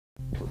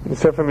In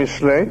Sefer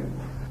Mishlei,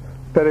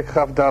 Perek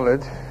Chav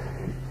Daled,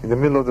 in the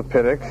middle of the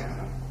Perek,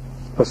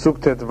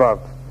 Pasuk Tet Vav.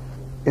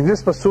 In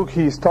this Pasuk,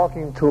 he is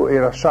talking to a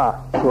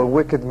Rasha, to a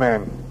wicked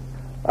man.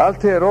 Al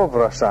te'erov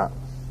Rasha,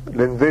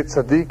 lenvei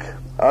tzadik,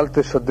 al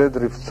teshaded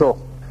rivtzo.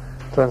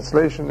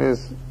 Translation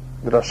is,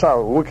 the Rasha,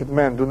 a wicked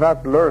man, do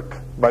not lurk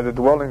by the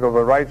dwelling of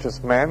a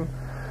righteous man,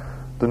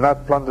 do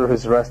not plunder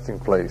his resting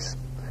place.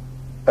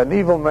 An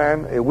evil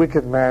man, a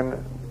wicked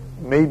man,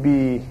 may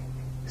be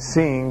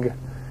seeing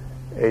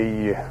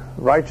a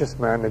righteous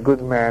man, a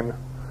good man,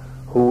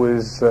 who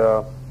is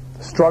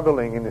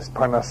struggling in his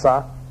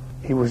parnasah.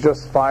 He was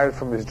just fired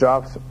from his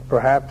job,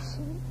 perhaps,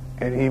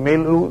 and he may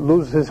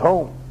lose his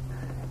home.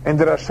 And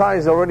the Rasha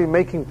is already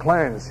making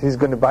plans. He's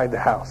going to buy the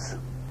house.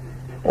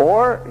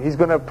 Or he's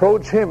going to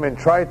approach him and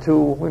try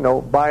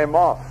to, buy him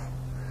off.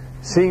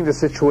 Seeing the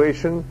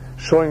situation,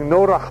 showing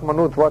no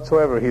rahmanut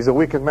whatsoever. He's a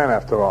wicked man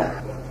after all.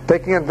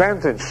 Taking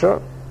advantage,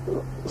 sure.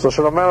 So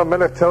Shlomo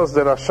Melech tells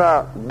the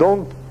Rasha,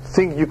 don't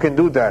think you can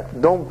do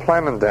that. Don't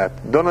plan on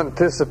that. Don't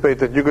anticipate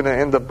that you're going to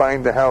end up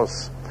buying the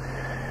house.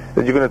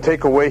 That you're going to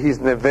take away his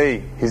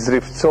nevei, his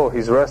riftzo,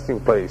 his resting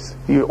place,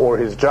 or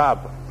his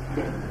job.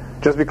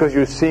 Just because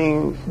you're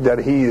seeing that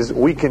he is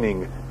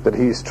weakening, that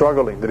he is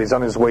struggling, that he's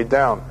on his way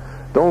down.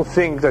 Don't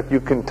think that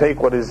you can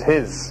take what is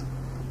his.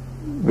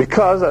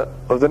 Because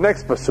of the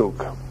next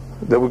pasuk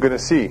that we're going to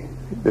see.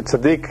 The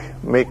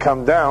tzaddik may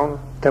come down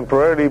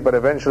temporarily, but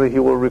eventually he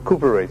will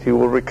recuperate, he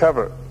will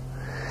recover.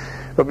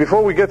 But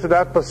before we get to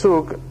that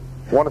pasuk,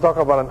 I want to talk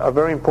about a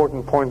very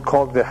important point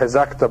called the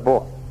Hazak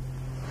Tabo.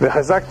 The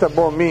Hazak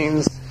Tabo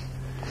means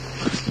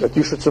that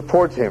you should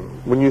support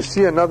him. When you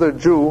see another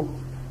Jew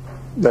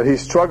that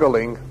he's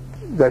struggling,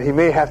 that he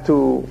may have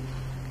to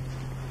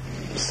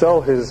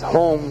sell his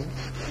home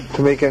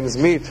to make ends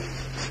meet,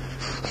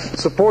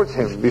 support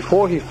him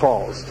before he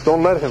falls.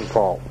 Don't let him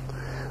fall.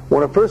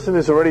 When a person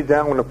is already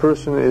down, when a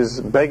person is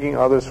begging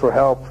others for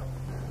help,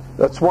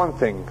 that's one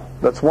thing.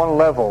 That's one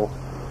level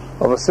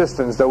of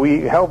assistance, that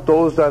we help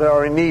those that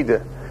are in need.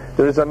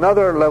 There is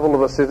another level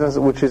of assistance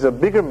which is a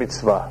bigger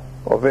mitzvah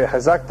of a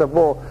Hazak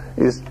Tabo,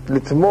 is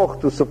litmoch,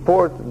 to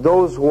support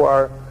those who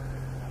are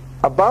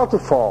about to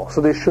fall,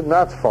 so they should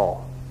not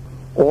fall.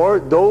 Or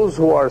those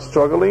who are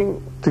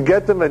struggling, to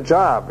get them a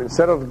job.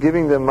 Instead of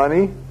giving them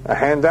money, a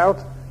handout,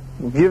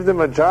 give them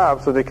a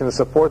job so they can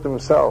support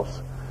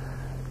themselves.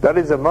 That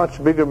is a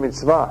much bigger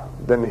mitzvah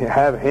than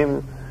have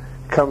him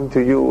come to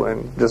you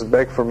and just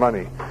beg for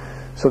money.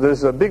 So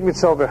there's a big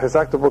mitzvah of a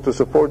Hazak Tabo to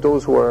support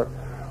those who are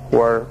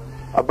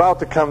about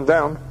to come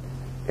down.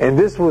 And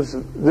this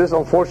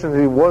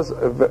unfortunately was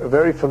a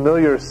very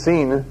familiar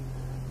scene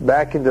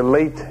back in the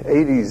late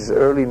 80s,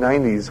 early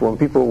 90s, when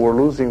people were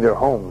losing their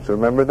homes.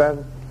 Remember that?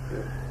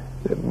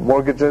 The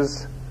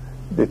mortgages,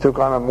 they took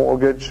on a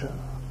mortgage,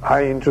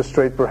 high interest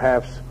rate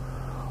perhaps,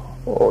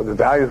 or the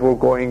values were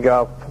going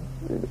up.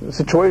 The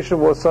situation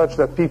was such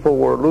that people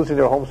were losing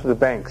their homes to the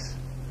banks.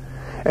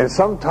 And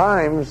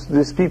sometimes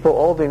these people,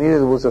 all they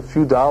needed was a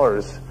few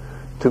dollars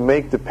to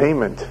make the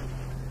payment.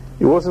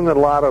 It wasn't a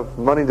lot of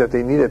money that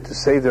they needed to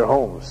save their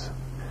homes.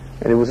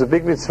 And it was a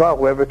big mitzvah,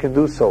 whoever can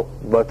do so.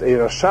 But a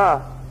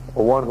Rasha,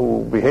 or one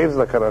who behaves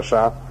like a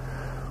Rasha,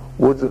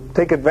 would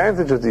take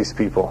advantage of these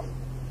people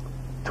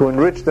to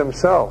enrich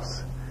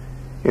themselves.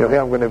 Hey,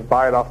 I'm going to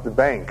buy it off the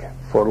bank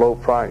for a low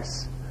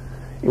price.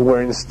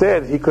 Where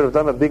instead he could have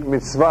done a big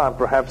mitzvah and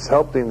perhaps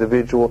helped the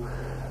individual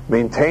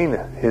maintain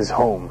his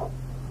home.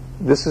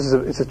 It's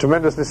a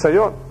tremendous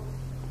nisayon.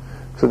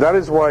 So that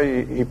is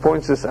why he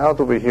points this out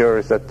over here,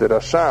 is that the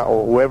Rasha,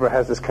 or whoever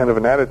has this kind of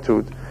an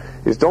attitude,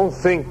 is don't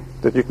think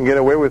that you can get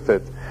away with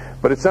it.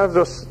 But it's not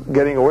just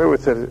getting away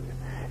with it,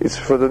 it's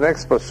for the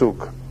next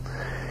pasuk.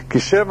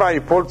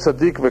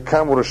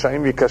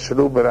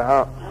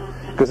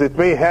 Because it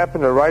may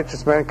happen a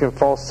righteous man can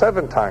fall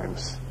 7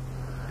 times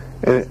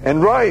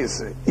and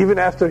rise even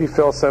after he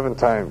fell 7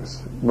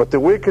 times. But the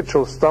wicked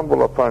shall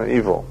stumble upon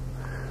evil.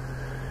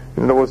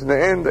 In other words, in the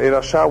end, a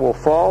Rasha will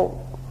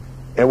fall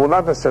and will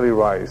not necessarily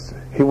rise.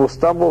 He will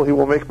stumble, he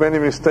will make many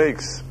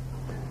mistakes.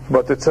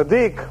 But the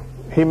tzaddik,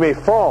 he may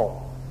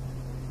fall,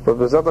 but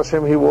B'ezrat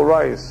Hashem, he will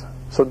rise.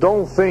 So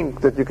don't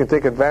think that you can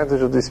take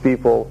advantage of these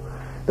people.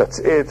 That's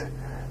it.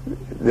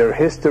 Their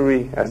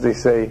history, as they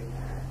say,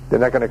 they're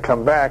not going to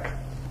come back.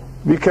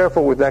 Be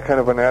careful with that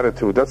kind of an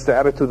attitude. That's the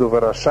attitude of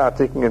a Rasha,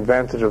 taking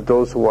advantage of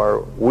those who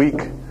are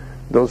weak,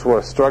 those who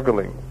are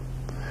struggling.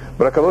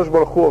 But HaKadosh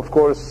Baruch Hu, of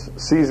course,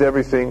 sees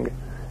everything,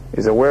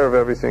 is aware of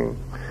everything,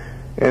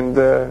 and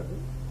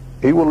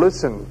He will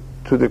listen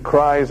to the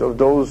cries of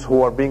those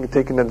who are being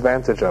taken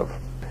advantage of.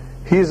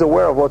 He is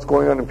aware of what's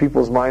going on in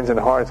people's minds and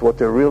hearts, what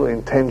their real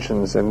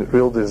intentions and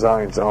real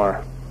designs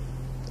are.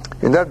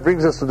 And that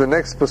brings us to the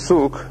next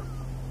pasuk,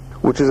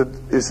 which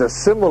is a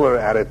similar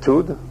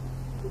attitude,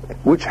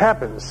 which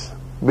happens.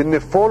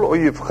 B'nefol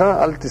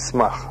oyivcha al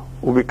tismach,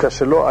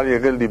 u'bikashelo al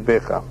yagel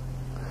libecha.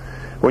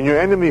 When your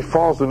enemy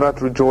falls, do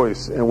not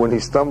rejoice, and when he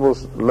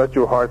stumbles, let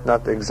your heart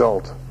not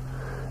exult.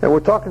 And we're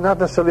talking not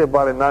necessarily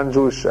about a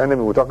non-Jewish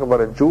enemy, we're talking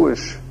about a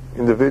Jewish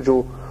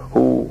individual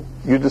who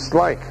you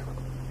dislike.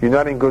 You're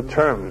not in good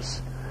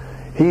terms.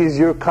 He is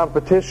your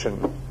competition,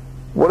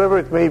 whatever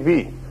it may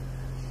be.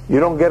 You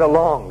don't get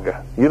along.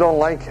 You don't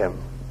like him.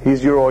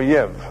 He's your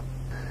oyev.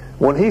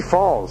 When he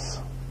falls,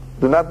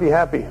 do not be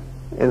happy.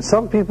 And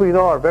some people,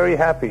 are very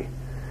happy.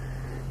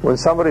 When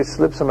somebody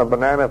slips on a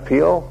banana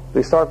peel,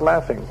 they start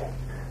laughing.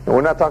 And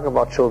we're not talking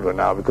about children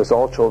now, because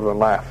all children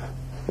laugh,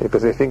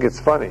 because they think it's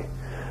funny.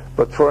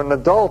 But for an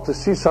adult to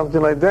see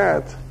something like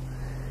that,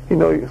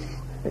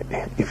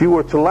 if you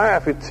were to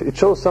laugh, it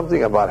shows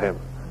something about him.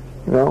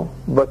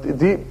 But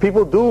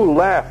people do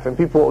laugh and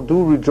people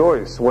do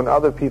rejoice when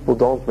other people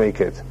don't make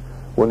it.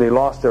 When they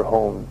lost their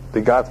home,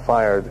 they got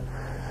fired,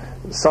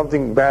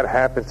 something bad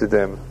happened to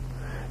them.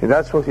 And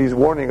that's what he's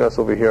warning us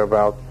over here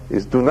about,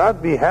 is do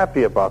not be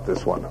happy about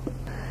this one.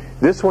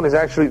 This one is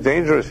actually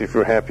dangerous if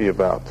you're happy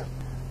about.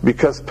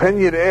 Because pen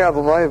yireh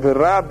Adonai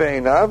v'ra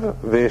be'einav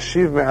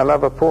ve'yeshiv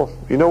me'alav apo.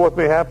 You know what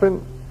may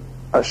happen?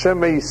 Hashem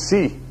may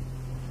see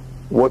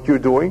what you're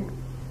doing,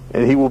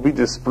 and he will be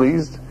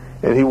displeased,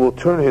 and he will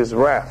turn his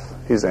wrath,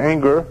 his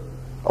anger,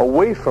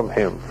 away from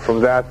him,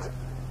 from that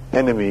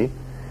enemy,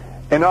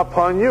 and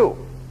upon you.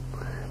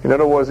 In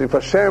other words, if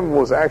Hashem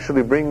was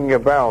actually bringing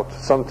about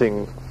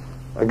something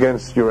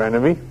against your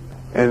enemy,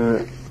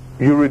 and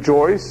you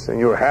rejoice, and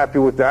you're happy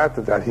with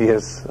that he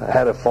has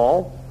had a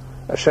fall,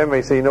 Hashem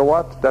may say, you know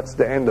what, that's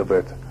the end of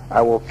it.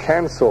 I will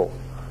cancel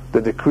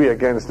the decree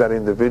against that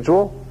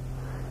individual,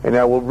 and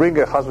I will bring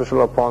a chas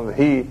v'shalom upon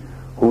he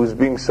who is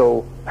being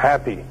so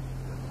happy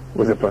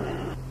with it.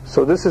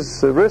 So this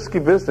is a risky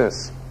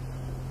business.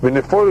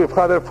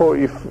 Therefore,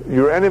 if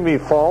your enemy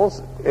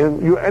falls,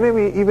 and your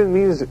enemy even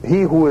means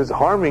he who is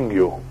harming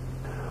you,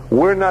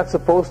 we're not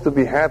supposed to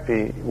be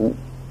happy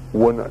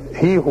when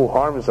he who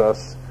harms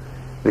us,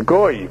 the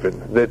goy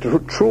even, the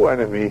true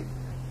enemy,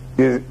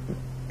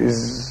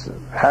 is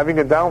having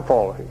a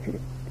downfall.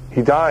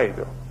 He died.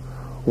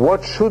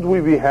 What should we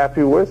be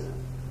happy with?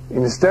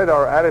 Instead,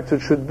 our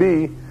attitude should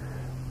be,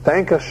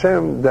 thank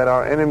Hashem that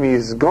our enemy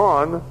is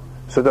gone,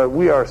 so that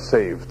we are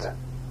saved,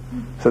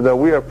 so that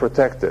we are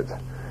protected.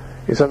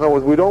 In other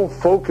words, we don't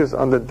focus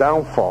on the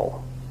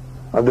downfall,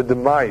 on the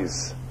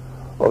demise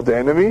of the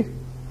enemy.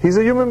 He's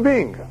a human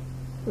being.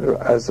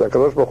 As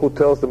HaKadosh Baruch Hu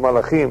tells the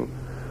Malachim,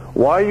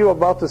 why are you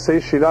about to say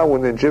Shirah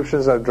when the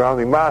Egyptians are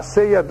drowning?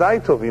 Ma'aseh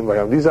yadai tovim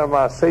bayam. These are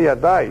Ma'aseh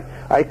yadai.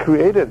 I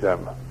created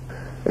them.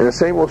 And the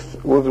same was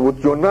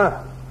with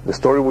Yonah, the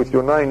story with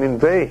Yonah in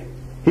Nineveh.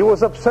 He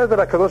was upset that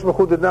HaKadosh Baruch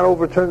Hu did not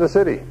overturn the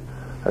city.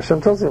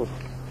 Hashem tells him,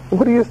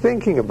 what are you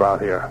thinking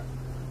about here?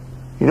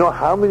 You know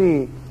how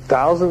many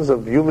thousands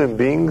of human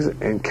beings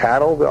and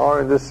cattle there are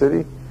in this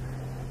city?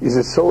 Is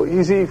it so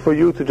easy for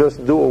you to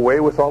just do away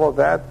with all of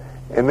that?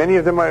 And many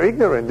of them are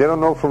ignorant. They don't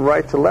know from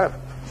right to left.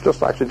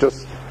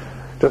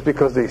 Just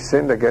because they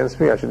sinned against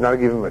me, I should not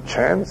give them a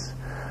chance?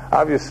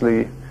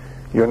 Obviously,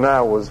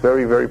 Yonah was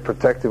very, very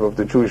protective of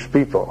the Jewish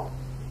people.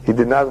 He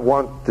did not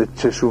want the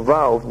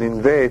teshuvah of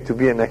Nineveh to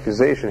be an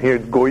accusation. Here,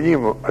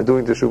 Goyim are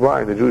doing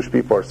teshuvah, and the Jewish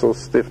people are so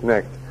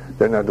stiff-necked,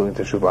 they're not doing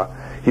teshuvah.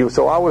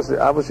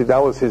 Obviously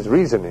that was his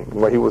reasoning,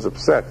 why he was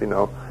upset,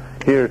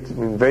 Here,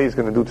 Nineveh is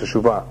going to do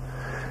teshuvah.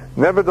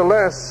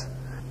 Nevertheless,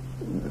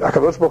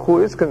 HaKadosh Baruch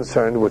Hu is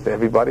concerned with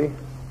everybody,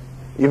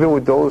 even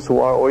with those who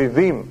are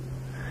oivim.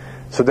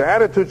 So the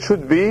attitude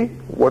should be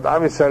what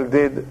Am Yisrael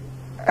did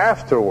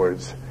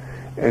afterwards,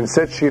 and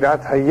said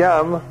Shirat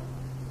Hayam,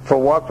 for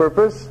what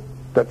purpose?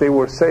 That they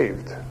were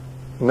saved.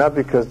 Not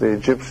because the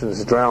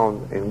Egyptians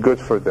drowned and good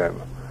for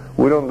them.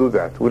 We don't do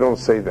that. We don't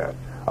say that.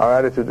 Our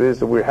attitude is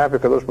that we're happy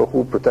HaKadosh Baruch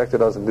Hu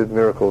protected us and did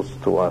miracles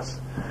to us.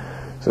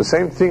 So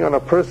same thing on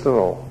a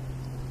personal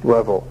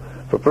level.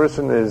 If a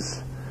person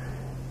is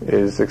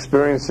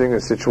experiencing a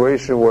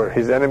situation where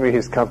his enemy,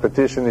 his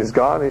competition is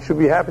gone, he should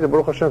be happy that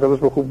Baruch Hashem, HaKadosh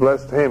Baruch Hu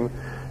blessed him,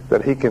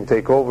 that he can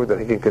take over, that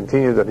he can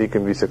continue, that he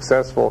can be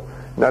successful,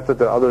 not that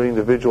the other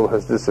individual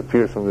has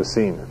disappeared from the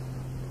scene.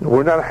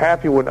 We're not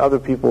happy when other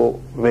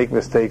people make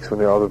mistakes,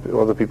 when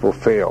other people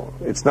fail.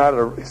 It's not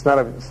a nice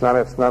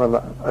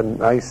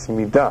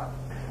midah.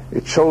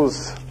 It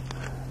shows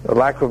a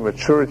lack of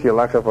maturity, a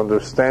lack of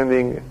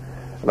understanding,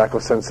 a lack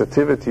of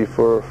sensitivity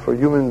for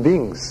human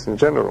beings in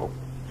general.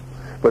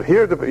 But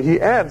here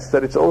he adds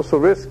that it's also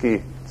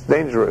risky, it's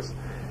dangerous.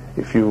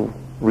 If you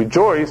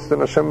rejoice, then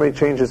Hashem may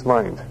change his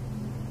mind,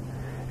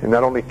 and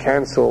not only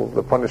cancel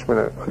the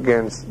punishment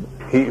against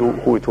he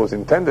who it was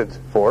intended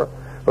for,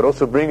 but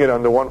also bring it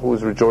on the one who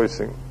is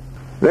rejoicing.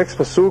 Next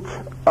pasuk,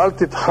 Al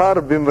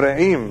titchar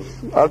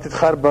bimre'im, Al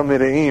titchar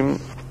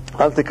b'mire'im,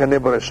 Al tikane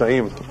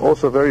b'reshaim.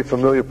 Also a very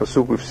familiar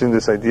pasuk, we've seen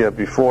this idea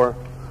before.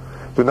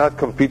 Do not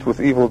compete with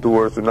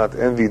evildoers, do not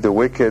envy the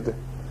wicked.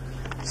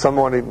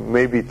 Someone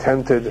may be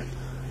tempted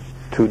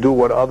to do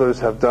what others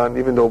have done,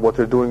 even though what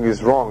they're doing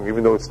is wrong,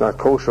 even though it's not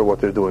kosher what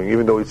they're doing,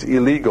 even though it's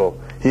illegal.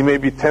 He may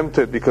be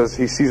tempted because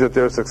he sees that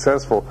they're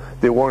successful.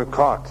 They weren't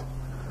caught.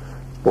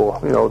 Well,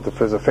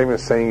 there's a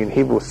famous saying in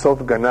Hebrew, Sof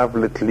ganav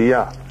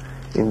litliyah.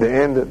 In the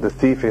end, the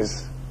thief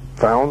is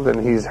found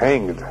and he's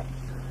hanged.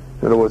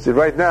 In other words,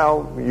 right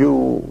now,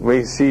 you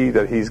may see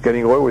that he's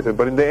getting away with it,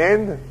 but in the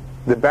end,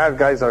 the bad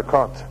guys are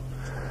caught.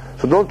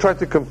 So don't try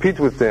to compete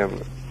with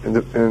them. And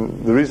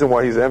the reason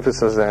why he's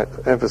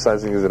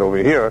emphasizing it over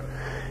here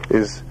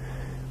is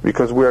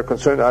because we are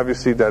concerned,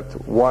 obviously,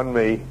 that one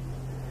may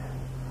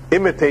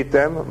imitate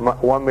them,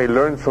 one may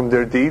learn from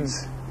their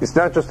deeds. It's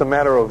not just a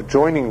matter of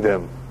joining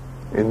them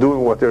in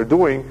doing what they're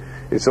doing.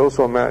 It's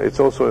also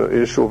an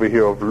issue over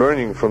here of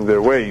learning from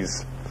their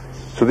ways.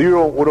 So you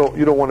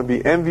don't want to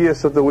be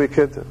envious of the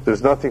wicked.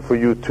 There's nothing for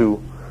you to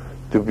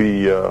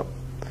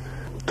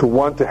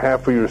want to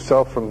have for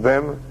yourself from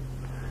them.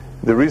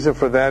 The reason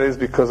for that is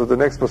because of the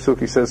next pasuk.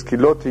 He says,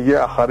 "Kilot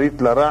tiyeh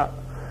acharit lara,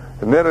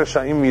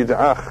 nerashaim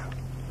yid'ach."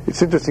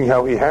 It's interesting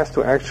how he has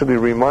to actually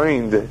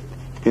remind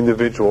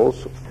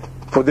individuals,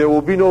 for there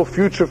will be no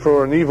future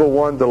for an evil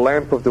one. The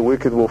lamp of the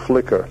wicked will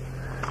flicker.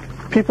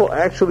 People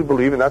actually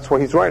believe, and that's why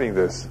he's writing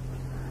this,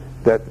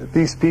 that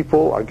these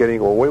people are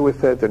getting away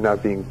with it. They're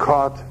not being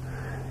caught,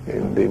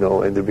 and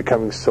and they're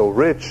becoming so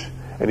rich.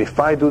 And if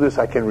I do this,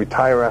 I can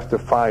retire after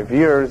 5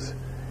 years.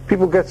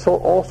 People get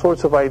all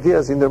sorts of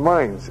ideas in their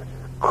minds,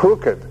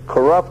 crooked,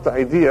 corrupt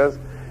ideas.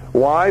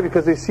 Why?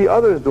 Because they see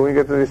others doing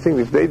it, and they think,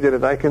 if they did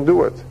it, I can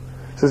do it.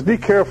 He says, be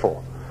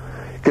careful,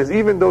 because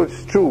even though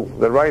it's true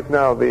that right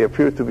now they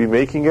appear to be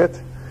making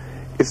it,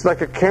 it's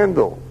like a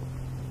candle.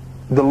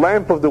 The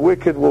lamp of the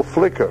wicked will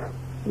flicker.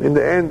 In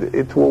the end,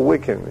 it will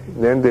weaken.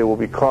 In the end, they will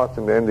be caught.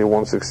 In the end, they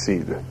won't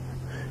succeed.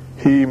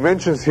 He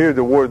mentions here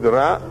the word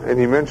ra, and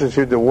he mentions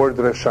here the word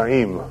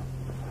reshaim.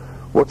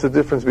 What's the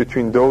difference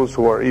between those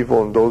who are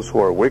evil and those who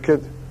are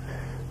wicked?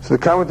 So the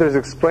commentators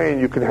explain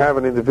you can have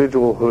an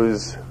individual who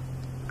is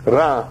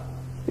ra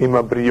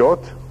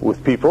imabriot,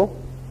 with people,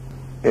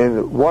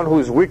 and one who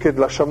is wicked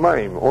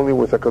lashamayim, only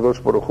with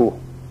HaKadosh Baruch Hu.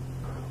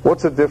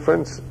 What's the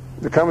difference?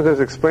 The commentators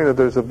explain that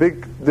there's a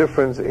big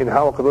difference in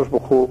how HaKadosh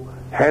Baruch Hu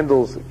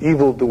handles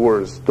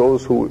evildoers,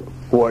 those who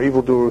are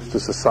evildoers to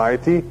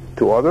society,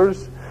 to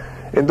others,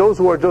 and those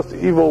who are just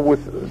evil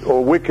with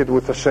or wicked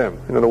with Hashem.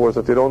 In other words,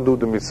 that they don't do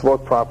the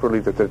mitzvot properly,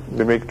 that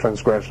they make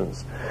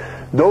transgressions.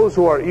 Those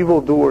who are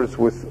evildoers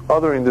with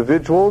other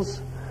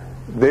individuals,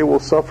 they will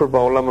suffer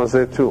ba'olam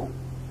hazeh too.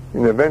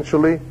 And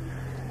eventually,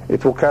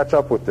 it will catch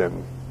up with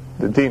them.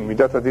 The din,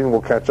 midat hadin,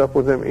 will catch up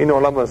with them. In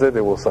olam hazeh,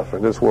 they will suffer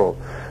in this world.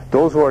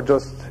 Those who are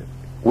just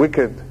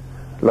wicked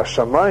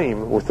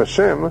lashamayim with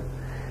Hashem,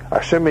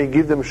 Hashem may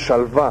give them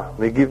shalva,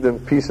 may give them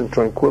peace and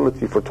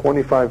tranquility for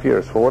 25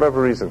 years, for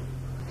whatever reason.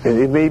 And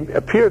it may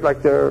appear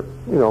like they're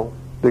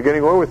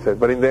getting away with it,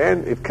 but in the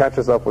end, it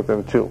catches up with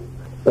them too.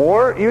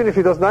 Or, even if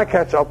it does not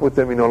catch up with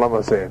them in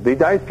olam hazeh, they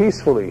died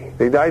peacefully.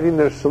 They died in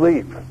their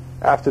sleep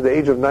after the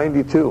age of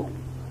 92.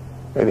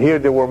 And here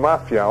they were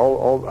mafia.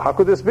 How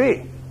could this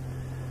be?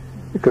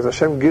 Because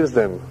Hashem gives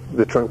them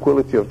the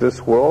tranquility of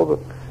this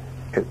world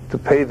to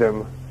pay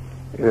them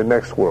in the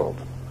next world.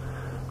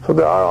 So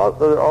there are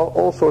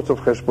all sorts of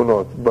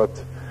cheshbonot, but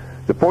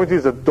the point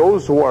is that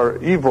those who are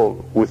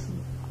evil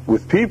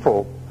with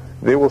people,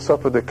 they will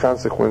suffer the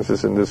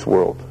consequences in this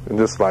world, in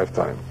this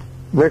lifetime.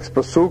 Next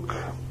pasuk,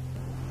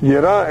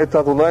 Yera et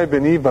Adonai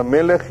beni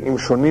v'melech im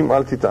shonim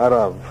al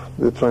tit'arav.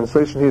 The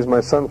translation here is,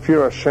 my son,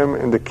 fear Hashem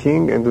and the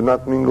king, and do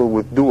not mingle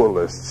with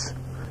dualists.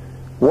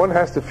 One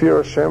has to fear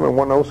Hashem, and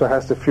one also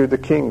has to fear the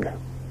king.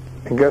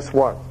 And guess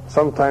what?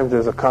 Sometimes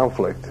there's a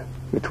conflict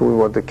between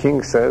what the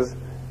king says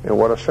and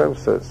what Hashem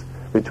says,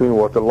 between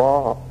what the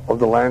law of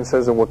the land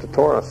says and what the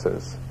Torah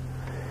says.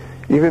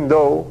 Even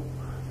though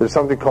there's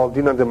something called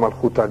Dina de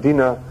Malchut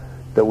Adina,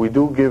 that we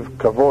do give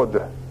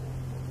kavod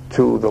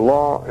to the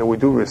law, and we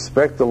do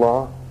respect the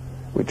law.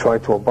 We try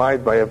to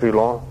abide by every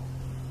law,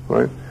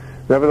 right?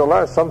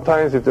 Nevertheless,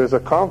 sometimes if there's a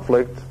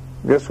conflict,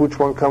 guess which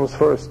one comes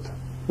first?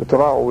 The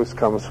Torah always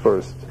comes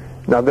first.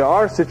 Now, there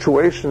are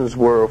situations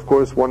where, of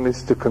course, one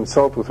needs to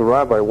consult with a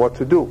rabbi what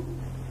to do.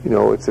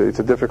 It's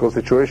a difficult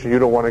situation. You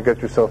don't want to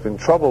get yourself in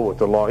trouble with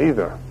the law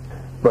either.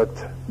 But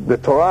the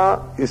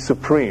Torah is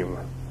supreme.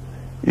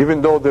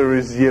 Even though there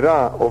is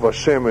yirah of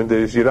Hashem and there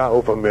is yirah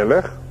of a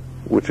melech,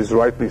 which is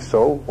rightly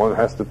so, one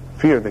has to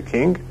fear the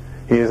king.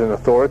 He is an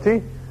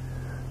authority.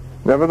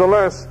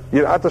 Nevertheless,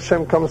 yirat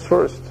Hashem comes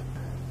first.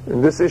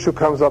 And this issue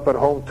comes up at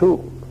home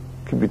too.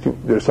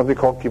 There's something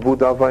called kibud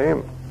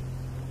avayim.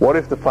 What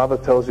if the father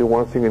tells you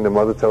one thing and the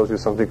mother tells you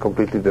something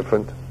completely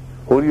different?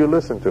 Who do you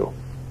listen to?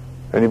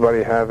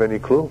 Anybody have any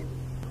clue?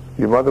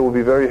 Your mother will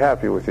be very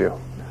happy with you.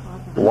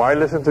 Why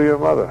listen to your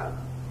mother?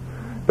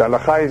 The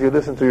halakha is you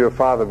listen to your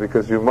father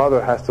because your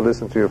mother has to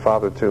listen to your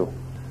father too.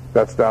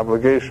 That's the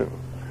obligation.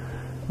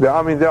 There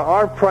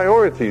are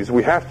priorities.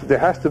 There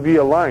has to be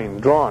a line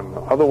drawn.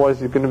 Otherwise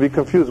you're going to be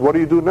confused. What do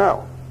you do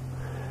now?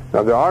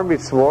 Now there are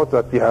mitzvot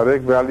that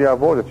yiharek ve'al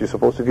ya'avor, that you're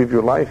supposed to give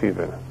your life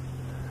even.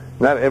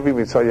 Not every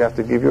mitzvah you have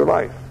to give your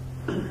life.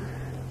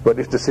 But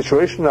if the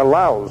situation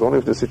allows, only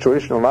if the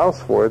situation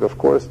allows for it, of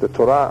course the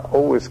Torah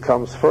always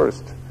comes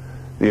first.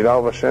 The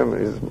yirah of Hashem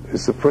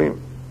is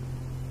supreme.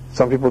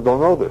 Some people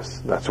don't know this.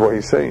 That's why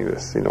he's saying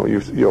this.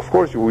 Of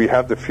course we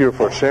have the fear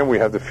for Hashem, we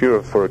have the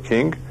fear for a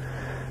king,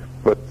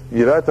 but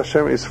yirat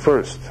Hashem is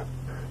first.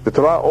 The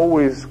Torah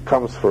always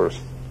comes first.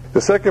 The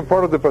second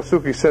part of the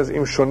pasuk, he says,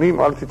 Im shonim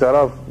al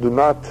titarav, do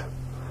not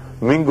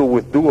mingle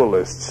with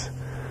dualists.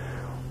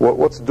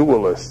 What's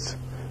dualists?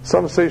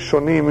 Some say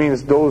shoni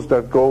means those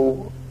that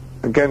go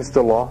against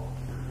the law.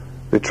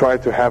 They try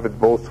to have it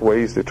both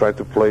ways. They try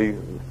to play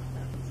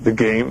the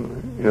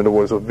game, in other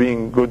words, of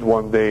being good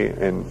one day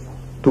and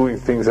doing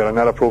things that are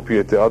not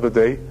appropriate the other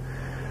day.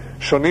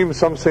 Shonim,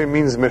 some say,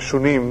 means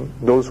meshunim,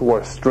 those who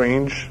are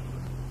strange.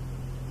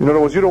 In other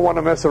words, you don't want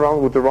to mess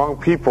around with the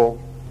wrong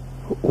people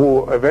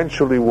who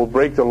eventually will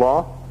break the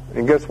law,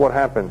 and guess what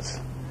happens?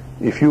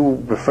 If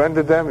you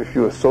befriended them, if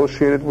you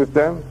associated with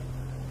them,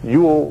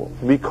 you will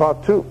be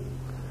caught too.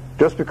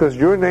 Just because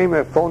your name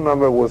and phone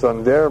number was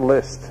on their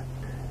list,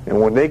 and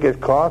when they get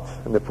caught,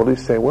 and the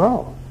police say,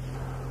 well,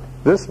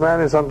 this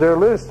man is on their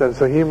list, and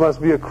so he must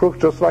be a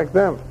crook just like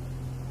them.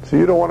 So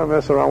you don't want to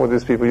mess around with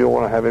these people. You don't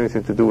want to have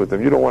anything to do with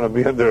them. You don't want to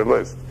be on their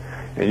list.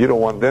 And you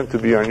don't want them to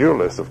be on your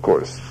list, of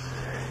course.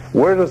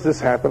 Where does this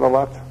happen a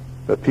lot?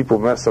 That people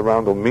mess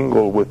around or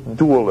mingle with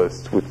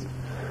dualists,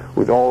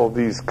 with all of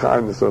these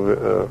kinds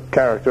of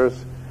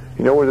characters.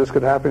 You know where this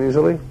could happen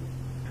easily?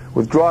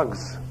 With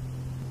drugs.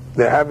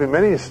 There have been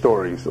many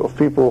stories of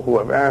people who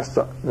have asked,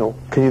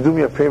 can you do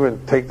me a favor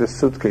and take this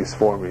suitcase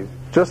for me?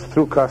 Just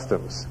through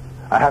customs.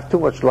 I have too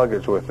much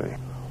luggage with me.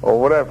 Or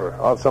whatever,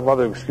 or some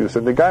other excuse.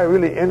 And the guy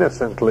really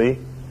innocently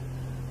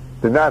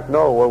did not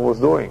know what was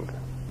doing.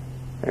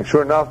 And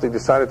sure enough, they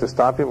decided to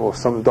stop him, or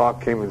some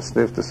dog came and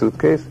sniffed the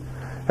suitcase,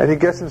 and he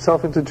gets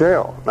himself into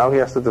jail. Now he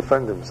has to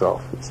defend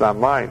himself. It's not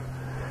mine.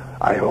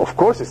 Of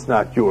course it's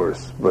not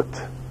yours, but,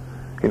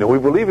 we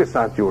believe it's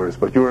not yours,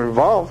 but you were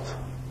involved.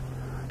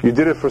 You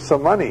did it for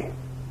some money,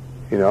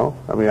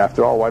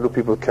 after all, why do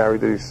people carry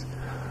these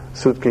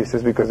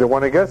suitcases? Because they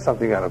want to get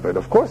something out of it.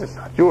 Of course it's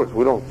not yours.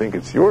 We don't think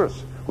it's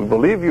yours. We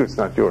believe you, it's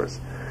not yours.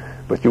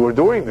 But you were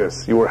doing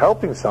this. You were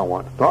helping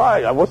someone. No,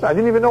 I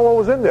didn't even know what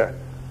was in there.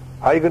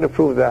 How are you going to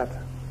prove that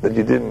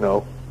you didn't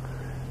know?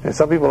 And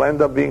some people end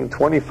up being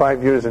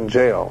 25 years in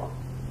jail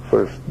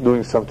for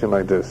doing something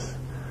like this.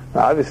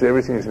 Now, obviously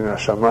everything is in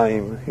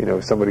Hashamayim.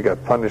 If somebody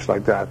got punished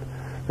like that,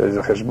 there's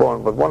a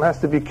cheshbon. But one has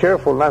to be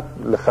careful, not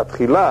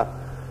lechatchila.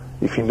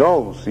 If he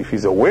knows, if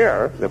he's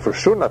aware, then for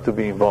sure not to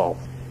be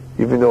involved.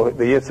 Even though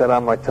the Yetzer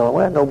Hara might tell him,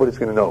 well, nobody's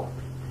going to know.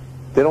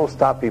 They don't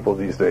stop people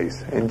these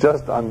days. And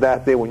just on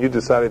that day when you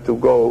decided to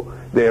go,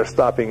 they are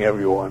stopping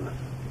everyone.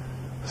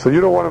 So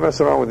you don't want to mess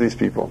around with these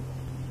people.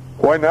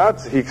 Why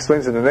not? He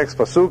explains in the next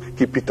pasuk,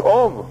 Ki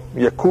pitom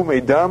yakum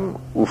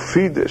edam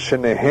ufid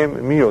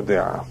shenehem mi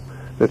yodea.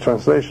 The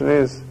translation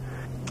is,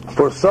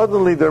 for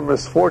suddenly their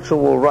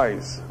misfortune will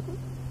rise.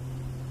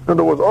 In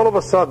other words, all of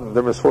a sudden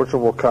their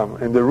misfortune will come,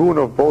 and the ruin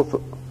of both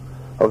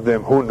of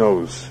them, who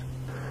knows?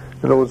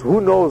 In other words,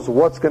 who knows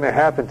what's going to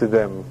happen to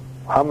them,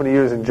 how many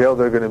years in jail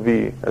they're going to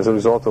be as a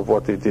result of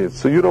what they did.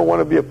 So you don't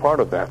want to be a part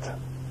of that.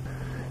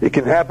 It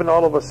can happen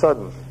all of a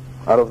sudden,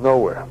 out of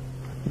nowhere.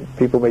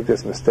 People make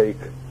this mistake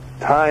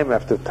time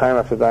after time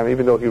after time,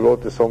 even though he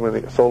wrote this so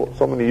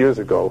many years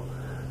ago.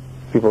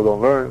 People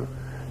don't learn,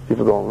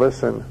 people don't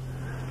listen.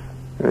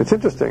 And it's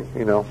interesting,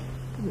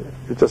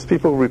 It's just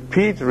people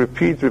repeat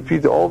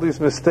all these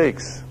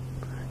mistakes.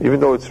 Even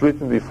though it's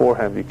written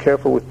beforehand, be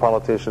careful with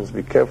politicians,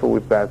 be careful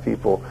with bad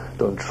people,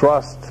 don't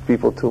trust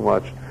people too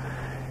much.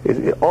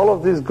 All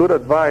of this good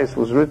advice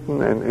was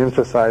written and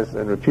emphasized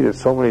and repeated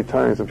so many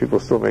times, and people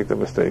still make the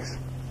mistakes.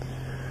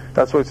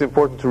 That's why it's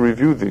important to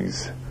review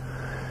these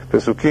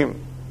pesukim,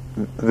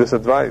 this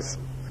advice.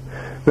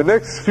 The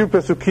next few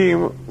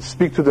pesukim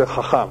speak to the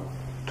chacham,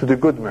 to the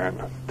good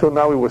man. Till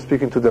now we were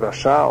speaking to the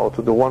rasha, or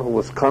to the one who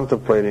was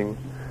contemplating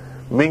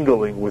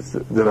mingling with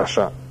the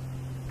rasha.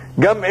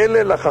 Gam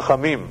ele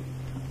lachachamim,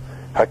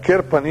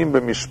 haker panim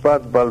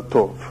b'mishpat bal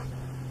tov.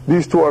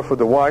 These two are for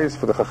the wise,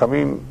 for the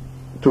chachamim.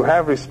 To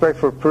have respect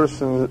for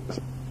persons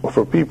or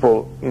for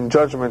people in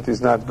judgment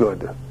is not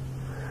good.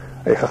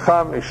 A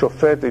chacham, a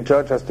shofet, a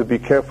judge has to be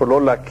careful, lo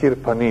lakir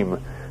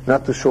panim,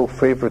 not to show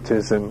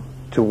favoritism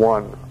to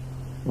one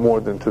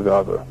more than to the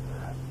other.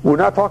 We're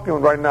not talking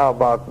right now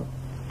about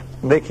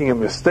making a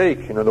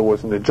mistake, in other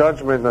words, in the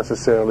judgment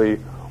necessarily,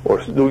 or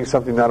doing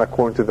something not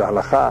according to the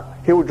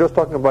halakha. Here we're just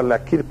talking about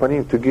lakir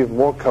panim, to give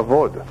more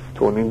kavod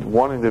to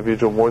one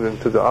individual more than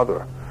to the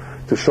other,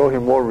 to show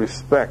him more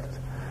respect.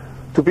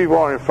 Two people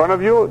are in front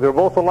of you, they're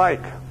both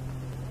alike.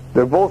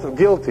 They're both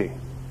guilty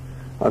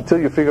until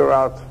you figure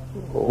out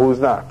who's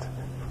not.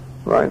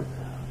 Right?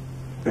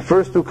 The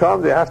first two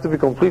come, they have to be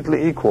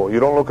completely equal. You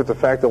don't look at the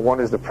fact that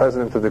one is the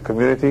president of the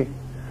community,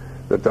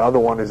 that the other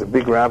one is a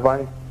big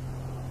rabbi,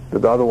 that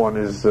the other one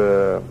is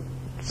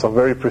some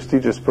very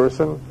prestigious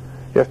person.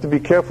 You have to be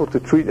careful to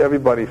treat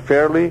everybody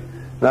fairly,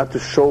 not to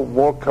show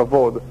more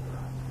kavod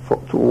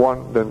to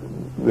one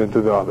than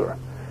to the other.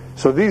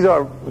 So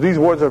these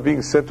words are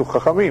being said to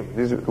chachamim.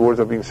 These words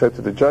are being said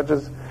to the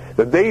judges,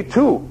 that they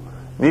too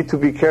need to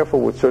be careful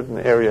with certain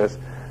areas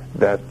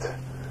that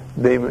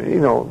they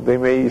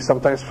may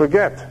sometimes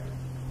forget.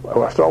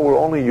 After all, we're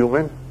only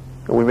human,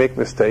 and we make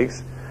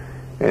mistakes,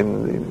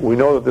 and we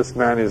know that this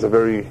man is a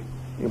very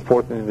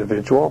important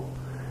individual,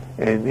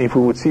 and if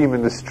we would see him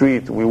in the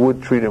street, we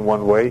would treat him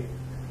one way,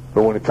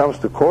 But when it comes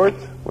to court,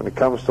 when it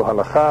comes to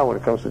halakha, when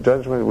it comes to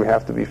judgment, we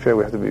have to be fair,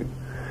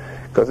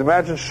 because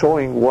imagine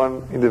showing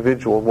one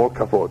individual more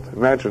kavod.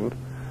 Imagine,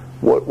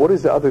 what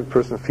is the other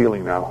person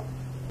feeling now?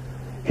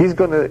 He's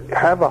going to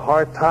have a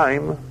hard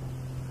time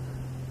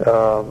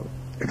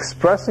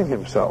expressing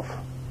himself.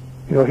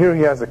 Here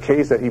he has a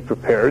case that he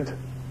prepared.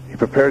 He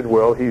prepared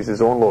well. He's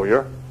his own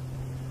lawyer.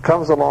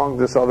 Comes along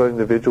this other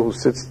individual who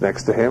sits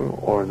next to him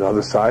or on the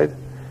other side,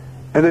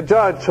 and the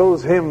judge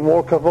shows him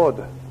more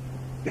kavod.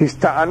 His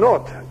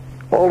ta'anot,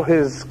 all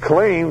his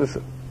claims,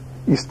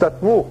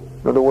 istatmu.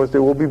 In other words, they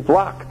will be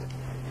blocked.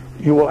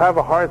 He will have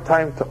a hard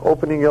time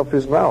opening up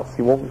his mouth.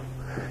 He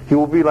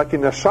will be like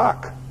in a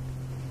shock.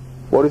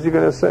 What is he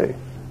going to say?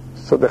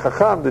 So the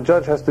chacham, the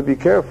judge, has to be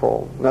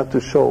careful not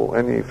to show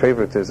any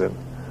favoritism,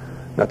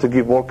 not to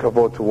give more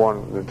kavod to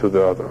one than to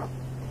the other.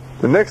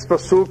 The next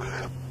pasuk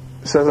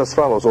says as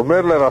follows: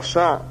 Omer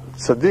leRasha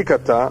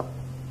tzadikata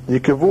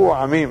yikevu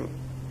amim.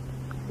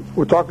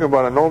 We're talking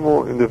about a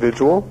normal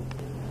individual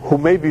who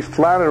may be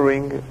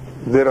flattering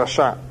the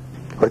Rasha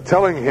by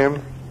telling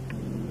him,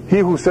 he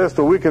who says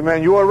to a wicked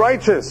man, you are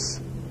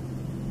righteous.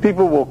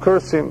 People will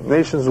curse him,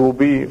 nations will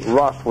be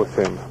wroth with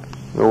him,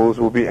 those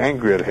will be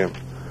angry at him.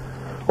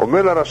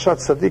 Everybody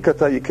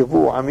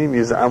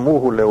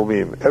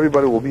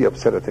will be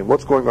upset at him.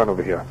 What's going on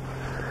over here?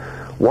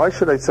 Why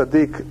should a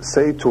tzaddik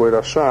say to a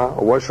Rasha,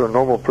 or why should a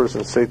normal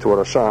person say to a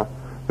Rasha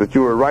that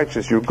you are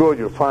righteous, you're good,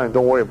 you're fine,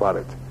 don't worry about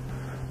it?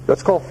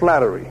 That's called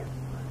flattery.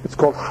 It's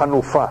called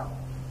hanufa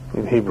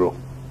in Hebrew.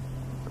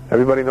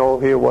 Everybody know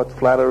here what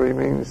flattery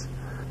means?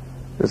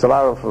 There's a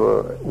lot of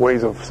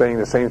ways of saying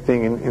the same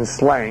thing in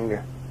slang,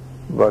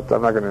 but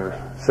I'm not going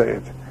to say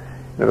it.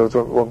 In other words,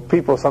 when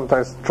people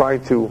sometimes try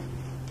to...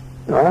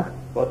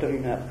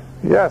 Buttering up.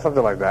 Yeah,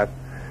 something like that.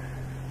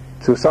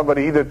 To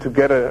somebody, either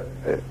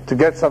to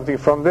get something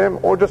from them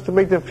or just to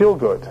make them feel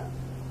good.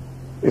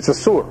 It's a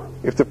sur.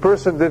 If the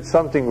person did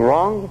something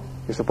wrong,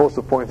 you're supposed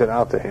to point it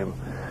out to him.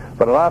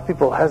 But a lot of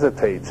people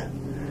hesitate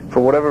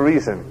for whatever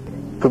reason.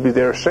 Could be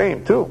they're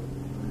ashamed too.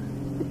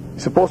 You're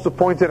supposed to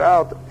point it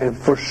out, and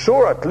for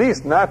sure, at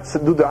least, not to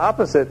do the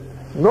opposite.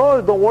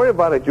 No, don't worry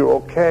about it. You're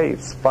okay.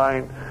 It's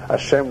fine.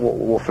 Hashem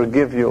will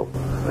forgive you.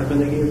 Like when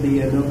they gave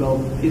the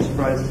Nobel Peace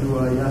Prize to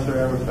Yasser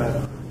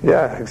Arafat.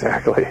 Yeah,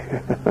 exactly.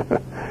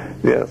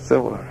 Yeah,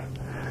 similar.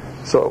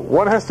 So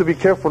one has to be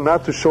careful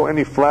not to show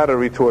any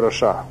flattery to a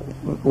Rasha.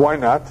 Why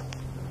not?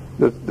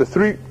 The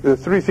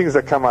three things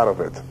that come out of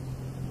it.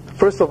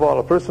 First of all,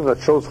 a person that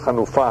shows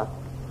chanufa,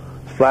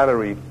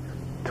 flattery,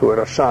 to a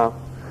Rasha,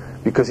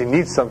 because he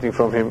needs something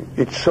from him,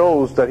 it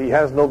shows that he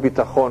has no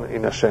bitachon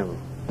in Hashem,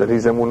 that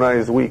his emunah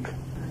is weak.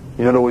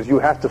 In other words, you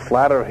have to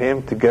flatter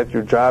him to get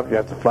your job, you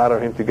have to flatter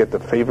him to get the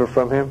favor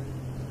from him.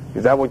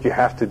 Is that what you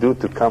have to do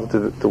to come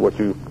to what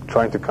you're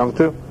trying to come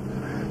to?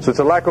 So it's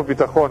a lack of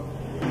bitachon.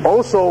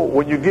 Also,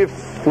 when you give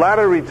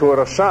flattery to a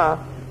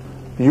Rasha,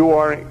 you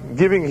are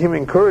giving him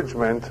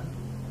encouragement,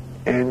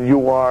 and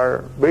you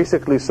are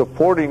basically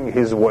supporting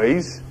his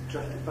ways,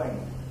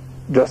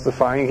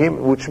 justifying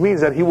him, which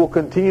means that he will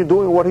continue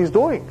doing what he's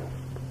doing.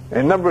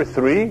 And number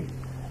three,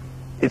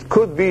 it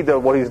could be that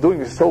what he's doing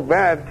is so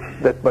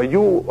bad that by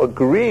you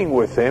agreeing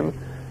with him,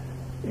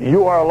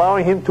 you are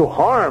allowing him to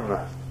harm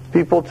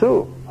people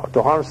too, or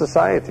to harm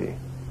society.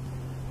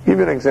 Give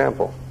you an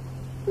example,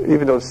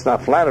 even though it's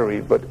not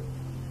flattery, but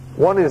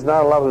one is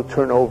not allowed to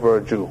turn over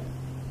a Jew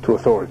to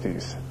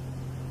authorities,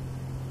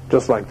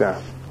 just like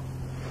that.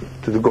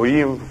 To the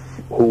goyim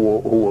who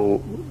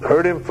will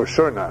hurt him, for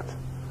sure not.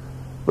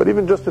 But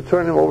even just to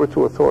turn him over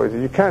to authorities,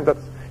 you cannot,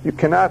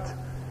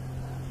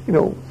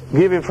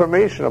 give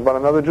information about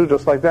another Jew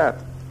just like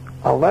that,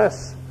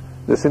 unless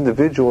this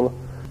individual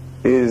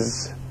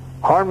is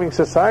harming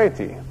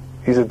society.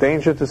 He's a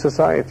danger to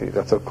society.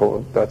 That's a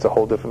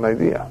whole different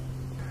idea.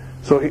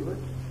 So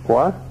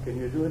what? Can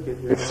you do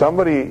it if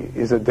somebody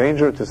is a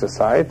danger to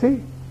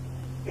society,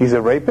 he's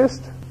a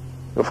rapist?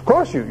 Of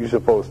course you're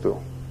supposed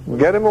to.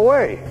 Get him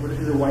away. What if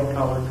he's a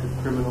white-collar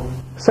criminal?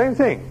 Same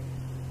thing.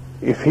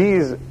 If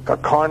he's a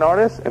con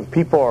artist and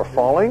people are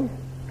falling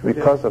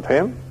because of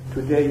him.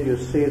 Today you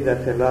see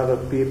that a lot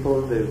of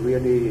people, they're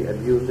really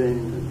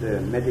abusing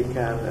the medical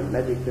and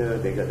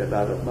Medicare. They got a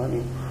lot of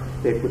money.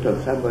 They put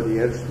on somebody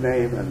else's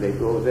name and they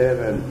go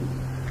there and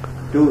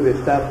do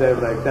the stuff there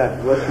like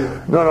that.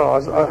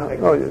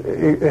 No,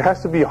 it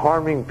has to be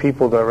harming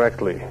people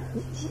directly.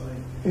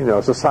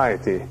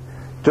 Society.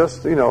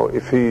 Just,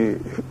 if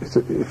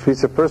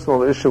it's a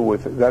personal issue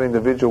with that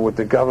individual, with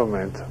the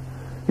government,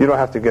 you don't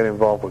have to get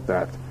involved with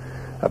that.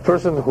 A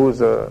person who's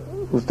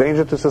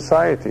danger to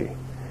society,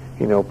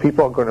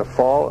 people are going to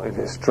fall in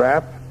his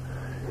trap.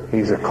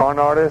 He's a con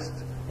artist,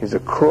 he's a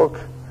crook,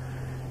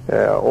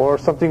 or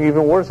something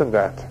even worse than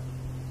that.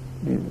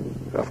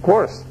 Of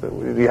course,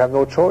 you have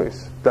no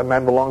choice. That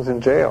man belongs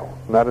in jail,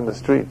 not in the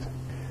street.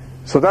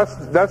 So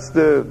that's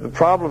the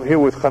problem here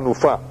with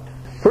chanufa.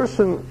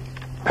 Person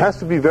has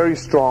to be very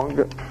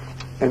strong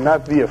and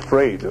not be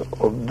afraid of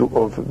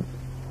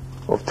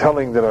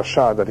telling the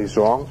Rasha that he's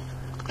wrong.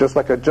 Just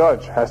like a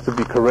judge has to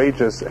be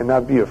courageous and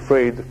not be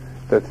afraid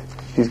that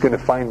he's going to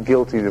find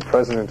guilty the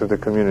president of the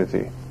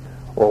community,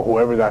 or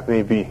whoever that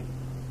may be.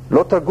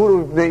 Lo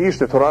taguru b'nei ish,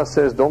 the Torah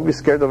says, don't be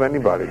scared of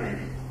anybody.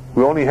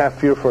 We only have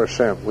fear for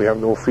Hashem. We have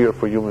no fear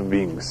for human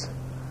beings.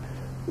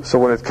 So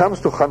when it comes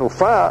to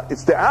Chanufah,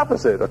 it's the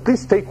opposite. At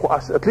least be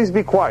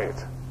quiet.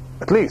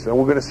 At least, and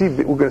we're going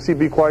to see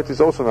be quiet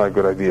is also not a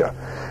good idea.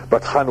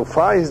 But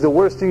Chanufah is the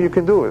worst thing you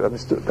can do.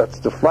 That's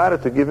to flatter,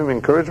 to give him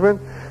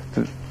encouragement,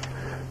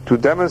 to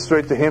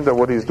demonstrate to him that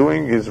what he's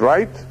doing is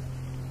right.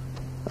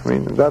 I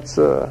mean, that's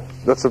a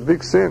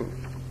big sin.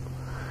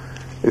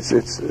 It's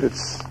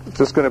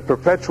just going to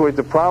perpetuate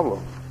the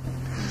problem.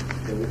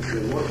 It's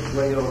the worst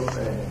way of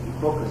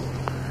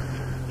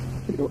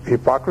hypocrisy.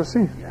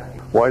 Hypocrisy? Yeah.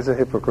 Why is a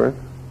hypocrite?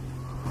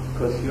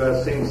 Because you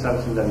are saying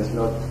something that is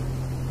not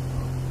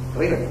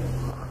real.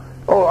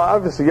 Oh,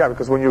 obviously, yeah,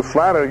 because when you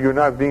flatter, you're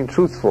not being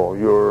truthful.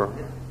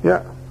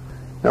 Yeah.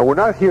 Now, we're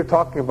not here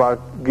talking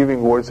about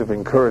giving words of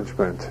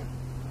encouragement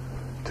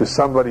to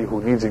somebody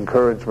who needs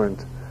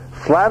encouragement.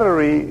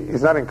 Flattery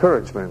is not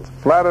encouragement.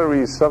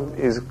 Flattery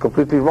is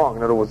completely wrong.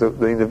 In other words,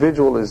 the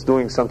individual is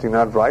doing something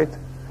not right,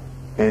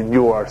 and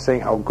you are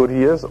saying how good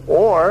he is,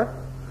 or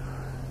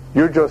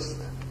you're just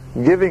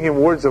giving him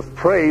words of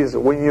praise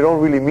when you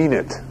don't really mean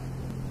it.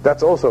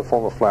 That's also a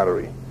form of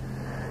flattery.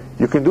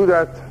 You can do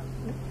that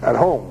at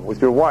home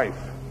with your wife.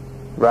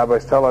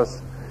 Rabbis tell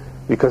us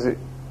because it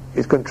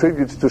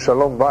contributes to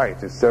shalom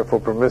bayit. It's therefore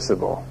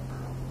permissible.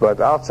 But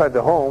outside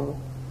the home,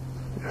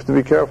 you have to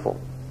be careful.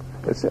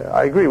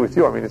 I agree with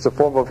you. I mean, it's a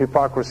form of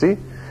hypocrisy,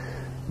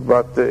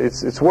 but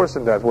it's worse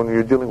than that when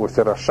you're dealing with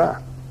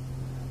Rasha.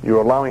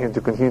 You're allowing him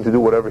to continue to do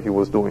whatever he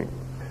was doing.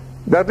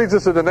 That leads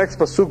us to the next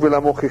pasuk.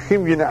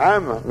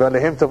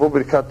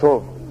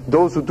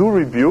 Those who do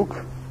rebuke,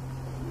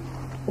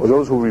 or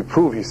those who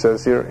reprove, he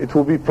says here, it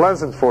will be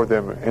pleasant for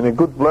them, and a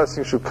good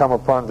blessing should come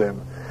upon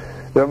them.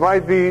 There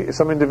might be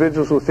some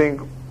individuals who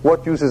think,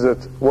 what use is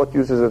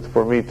it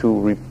for me to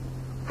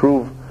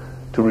reprove,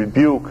 to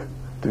rebuke,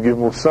 to give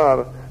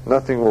musar?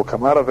 Nothing will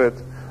come out of it.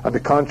 On the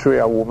contrary,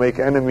 I will make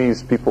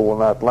enemies. People will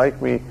not like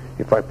me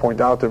if I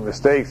point out their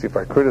mistakes, if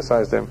I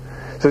criticize them.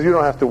 He says you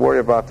don't have to worry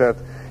about that.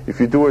 If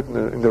you do it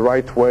in the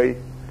right way,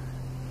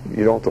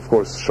 you don't, of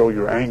course, show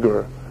your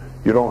anger.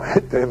 You don't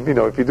hit them.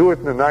 If you do it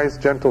in a nice,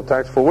 gentle,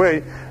 tactful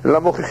way,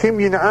 those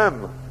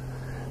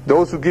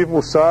who give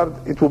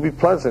musar, it will be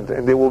pleasant,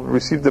 and they will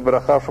receive the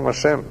barakah from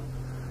Hashem,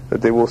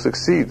 that they will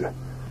succeed.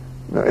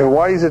 And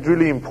why is it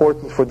really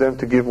important for them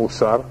to give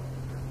musar?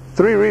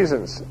 3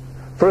 reasons.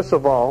 First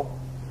of all,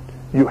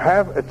 you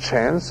have a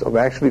chance of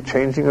actually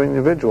changing an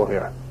individual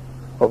here,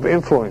 of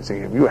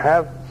influencing him. You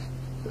have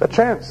a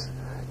chance.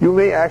 You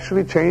may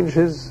actually change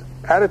his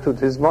attitude,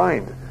 his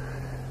mind.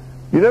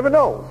 You never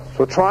know.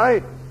 So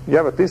try. You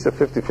have at least a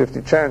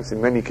 50-50 chance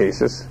in many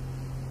cases.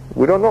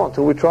 We don't know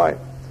until we try.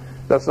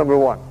 That's number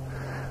 1.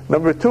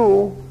 Number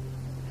 2,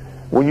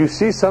 when you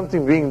see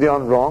something being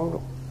done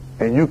wrong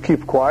and you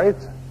keep quiet,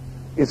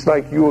 it's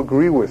like you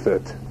agree with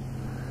it.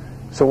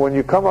 So when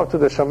you come up to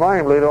the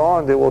Shamayim later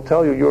on, they will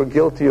tell you, you're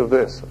guilty of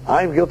this.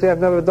 I'm guilty, I've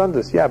never done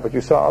this. Yeah, but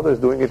you saw others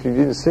doing it, you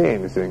didn't say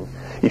anything.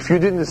 If you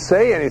didn't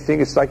say anything,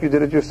 it's like you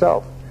did it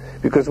yourself.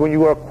 Because when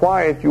you are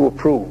quiet, you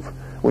approve.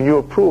 When you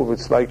approve,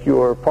 it's like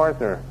you are a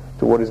partner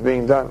to what is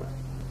being done.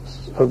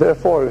 So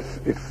therefore,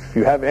 if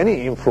you have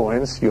any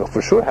influence, you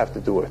for sure have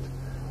to do it.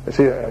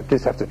 You at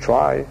least have to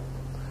try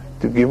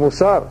to give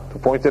musar, to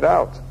point it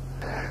out.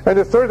 And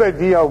the third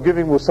idea of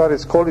giving musar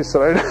is Kol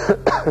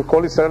Yisrael,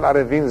 Kol Yisrael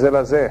Arevin Ze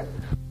Lazeh.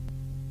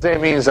 It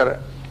means that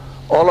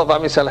all of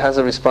Am Yisrael has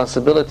a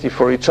responsibility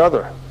for each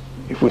other.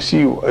 If we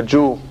see a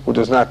Jew who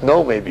does not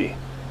know maybe,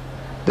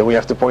 then we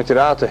have to point it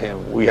out to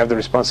him. We have the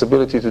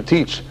responsibility to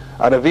teach.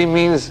 Arevim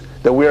means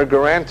that we are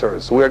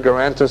guarantors. We are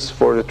guarantors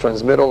for the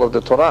transmittal of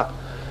the Torah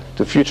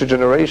to future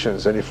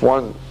generations. And if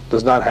one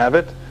does not have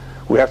it,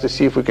 we have to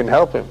see if we can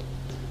help him.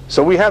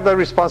 So we have that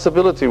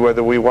responsibility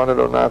whether we want it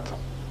or not.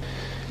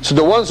 So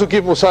the ones who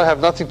give musar have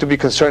nothing to be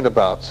concerned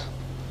about.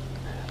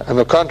 On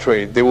the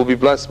contrary, they will be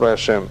blessed by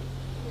Hashem.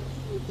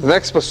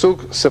 Next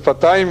pasuk,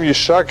 Sefatayim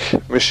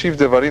Yishak Meshiv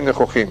Devarim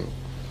Nechochim.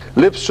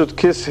 Lips should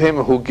kiss him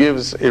who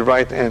gives a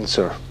right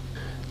answer.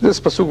 This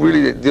pasuk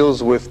really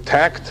deals with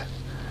tact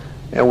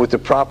and with the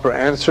proper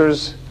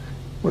answers.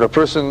 When a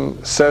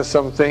person says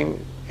something,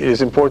 it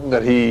is important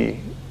that he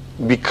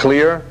be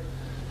clear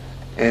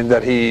and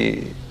that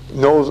he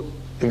knows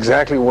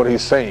exactly what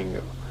he's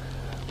saying.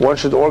 One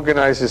should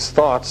organize his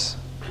thoughts,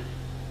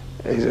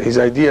 his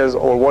ideas,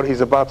 or what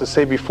he's about to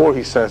say before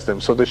he says them,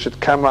 so they should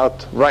come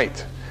out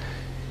right.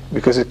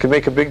 Because it can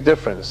make a big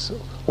difference.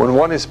 When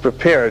one is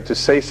prepared to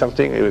say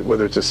something,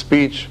 whether it's a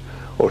speech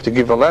or to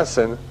give a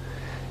lesson,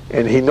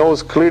 and he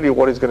knows clearly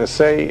what he's going to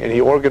say, and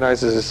he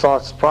organizes his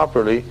thoughts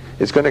properly,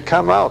 it's going to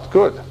come out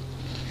good.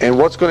 And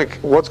what's going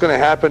to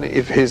happen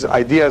if his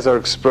ideas are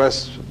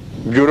expressed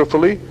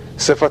beautifully?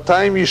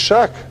 Sefatayim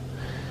Yishak.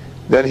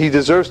 Then he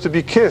deserves to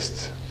be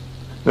kissed.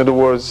 In other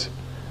words,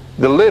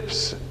 the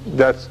lips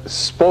that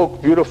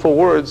spoke beautiful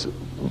words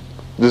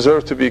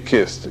deserve to be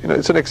kissed.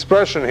 It's an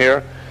expression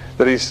here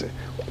that is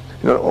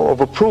of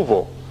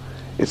approval.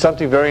 It's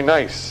something very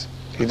nice.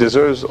 He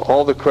deserves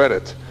all the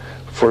credit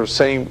for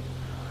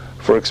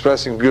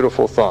expressing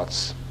beautiful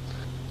thoughts.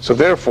 So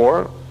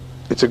therefore,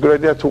 it's a good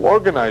idea to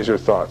organize your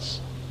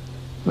thoughts.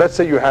 Let's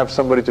say you have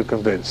somebody to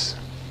convince,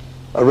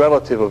 a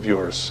relative of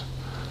yours,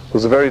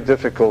 who's very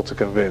difficult to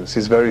convince.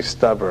 He's very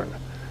stubborn.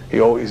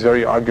 He's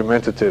very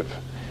argumentative.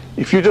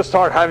 If you just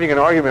start having an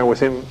argument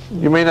with him,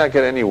 you may not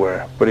get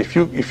anywhere. But if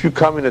you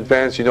come in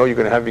advance, you know you're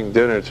going to having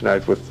dinner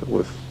tonight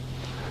with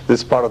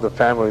this part of the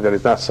family that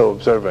is not so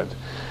observant,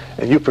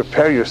 and you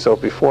prepare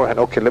yourself beforehand.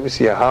 Okay, let me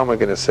see, how am I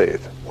going to say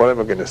it? What am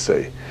I going to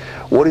say?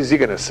 What is he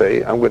going to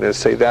say? I'm going to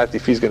say that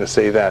if he's going to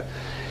say that.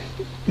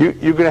 You're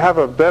going to have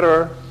a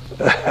better,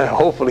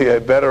 hopefully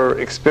a better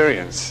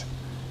experience.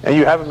 And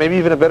you have maybe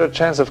even a better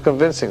chance of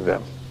convincing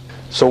them.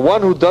 So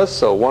one who does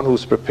so, one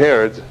who's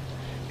prepared,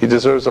 he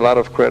deserves a lot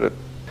of credit.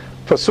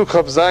 Pasuk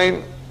Chav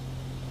Zayin,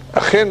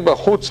 Achen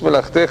b'chutz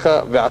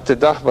melachtecha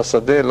ve'atedach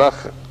b'sadeh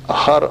lach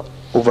achar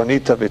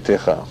uvanita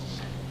v'techa.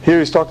 Here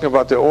he's talking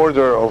about the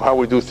order of how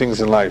we do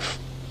things in life.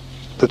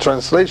 The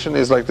translation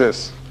is like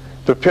this: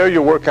 prepare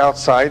your work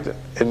outside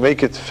and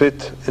make it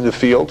fit in the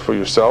field for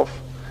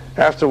yourself.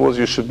 Afterwards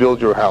you should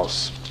build your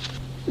house.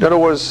 In other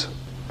words,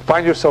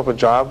 find yourself a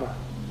job,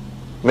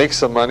 make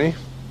some money,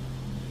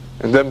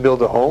 and then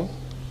build a home,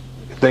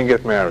 then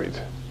get married.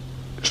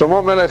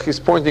 Shlomo Melech is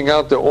pointing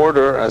out the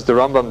order, as the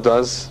Rambam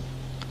does,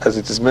 as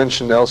it is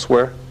mentioned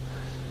elsewhere,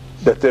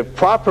 that the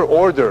proper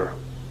order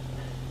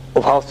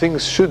of how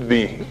things should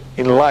be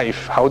in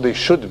life, how they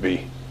should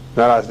be,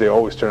 not as they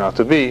always turn out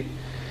to be,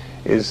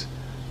 is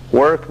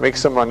work, make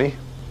some money,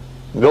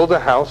 build a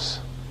house,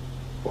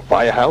 or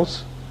buy a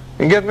house,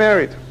 and get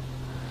married.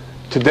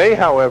 Today,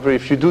 however,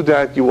 if you do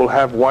that, you will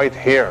have white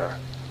hair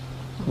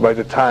by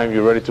the time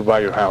you're ready to buy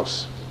your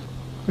house,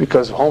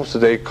 because homes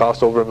today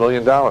cost over $1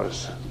 million.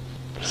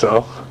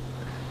 So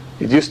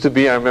it used to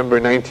be, I remember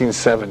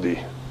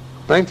 1970,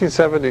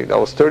 that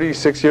was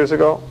 36 years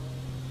ago,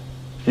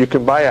 you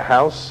could buy a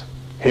house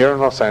here in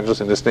Los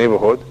Angeles, in this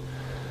neighborhood.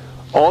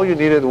 All you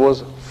needed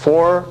was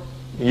 4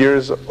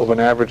 years of an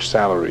average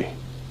salary.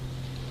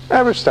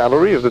 Average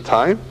salary of the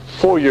time,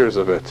 4 years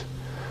of it.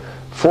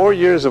 4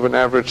 years of an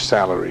average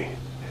salary.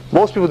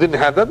 Most people didn't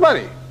have that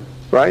money,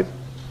 right?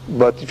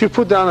 But if you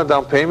put down a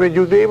down payment,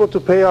 you'd be able to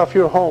pay off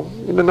your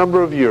home in a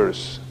number of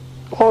years.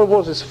 All it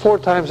was is 4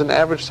 times an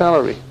average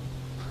salary.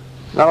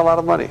 Not a lot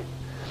of money.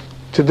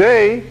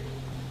 Today,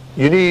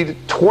 you need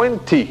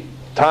 20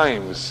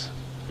 times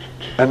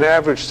an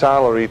average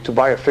salary to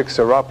buy a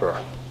fixer-upper.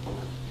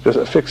 Just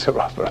a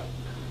fixer-upper.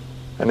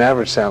 An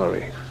average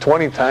salary.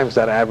 20 times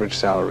that average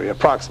salary,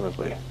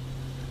 approximately.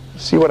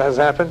 See what has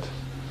happened?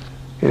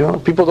 You know,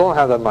 people don't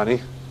have that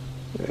money.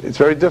 It's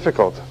very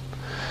difficult.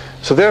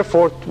 So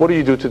therefore, what do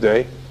you do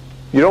today?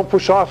 You don't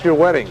push off your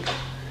wedding.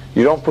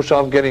 You don't push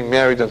off getting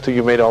married until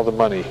you made all the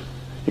money.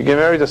 You get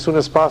married as soon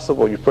as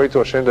possible. You pray to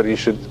Hashem that He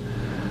should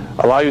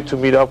allow you to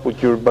meet up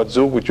with your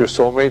bat-zug, with your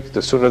soulmate.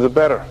 The sooner the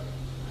better.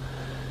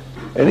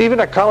 And even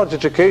a college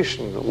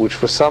education, which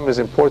for some is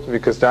important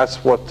because that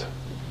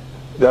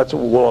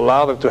will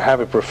allow them to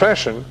have a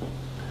profession.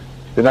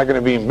 They're not going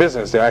to be in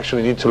business. They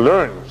actually need to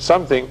learn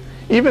something.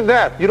 Even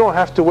that, you don't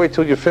have to wait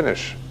till you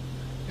finish.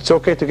 It's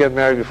okay to get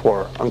married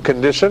before. On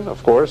condition,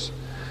 of course,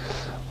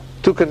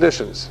 2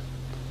 conditions.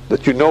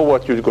 That you know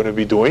what you're going to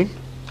be doing,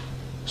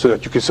 so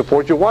that you can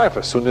support your wife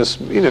as soon as,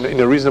 in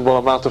a reasonable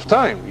amount of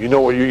time. You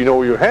know where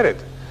you're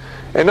headed.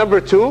 And number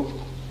 2,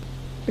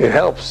 it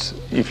helps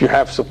if you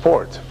have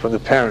support from the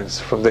parents,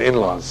 from the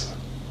in-laws.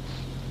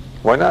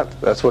 Why not?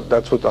 That's what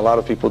a lot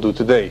of people do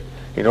today.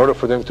 In order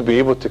for them to be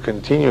able to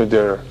continue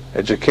their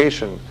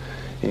education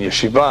in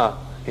yeshiva,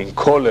 in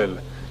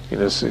kollel, in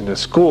a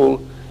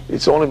school,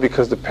 it's only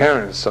because the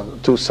parents on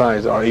 2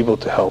 sides are able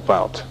to help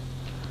out.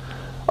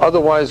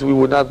 Otherwise, we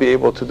would not be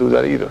able to do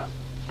that either,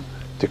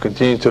 to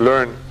continue to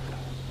learn.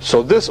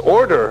 So this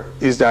order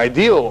is the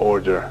ideal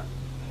order.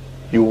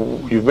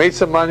 You've made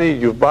some money,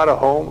 you've bought a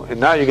home, and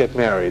now you get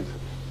married.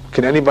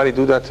 Can anybody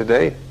do that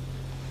today?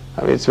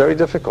 I mean, it's very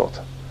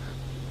difficult.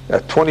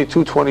 At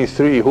 22,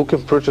 23, who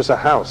can purchase a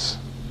house?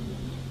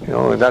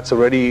 And that's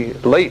already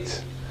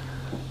late,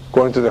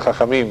 according to the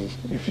Chachamim,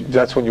 if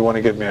that's when you want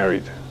to get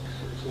married.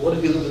 So what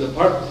if you live in an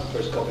apartment the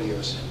first couple of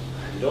years?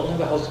 You don't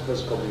have a house the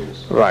first couple of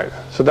years. Right.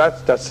 So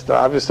that's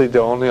obviously the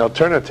only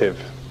alternative.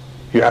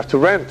 You have to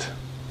rent.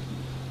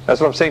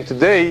 That's what I'm saying.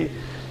 Today,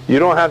 you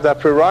don't have that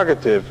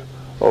prerogative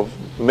of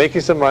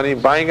making some money,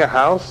 buying a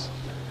house,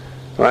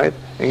 right,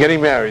 and getting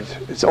married.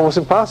 It's almost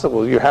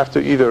impossible. You have to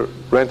either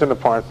rent an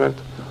apartment,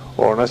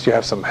 or unless you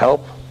have some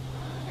help,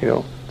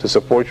 to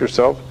support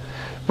yourself.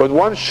 But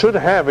one should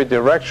have a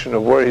direction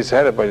of where he's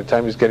headed by the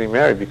time he's getting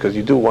married, because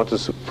you do want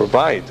to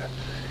provide.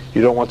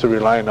 You don't want to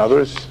rely on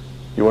others.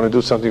 You want to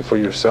do something for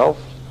yourself.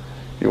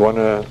 You want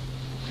to,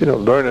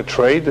 learn a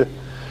trade.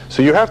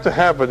 So you have to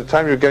have, by the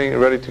time you're getting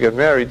ready to get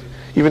married,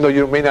 even though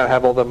you may not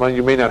have all the money,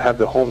 you may not have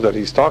the home that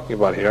he's talking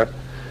about here,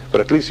 but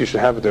at least you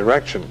should have a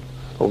direction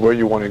of where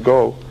you want to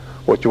go,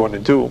 what you want to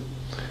do,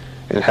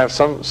 and have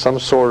some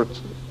sort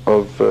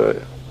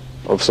of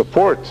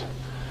support,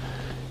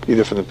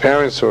 either from the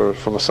parents or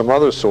from some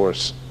other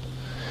source.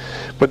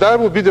 But that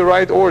would be the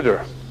right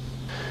order.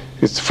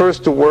 It's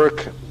first to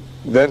work,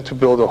 then to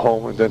build a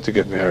home, and then to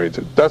get married.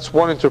 That's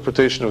one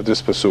interpretation of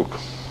this pasuk.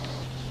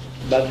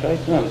 But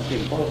right now it's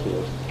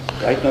impossible.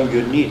 Right now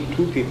you need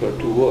two people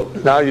to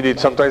work. Now you need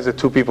sometimes the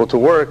two people to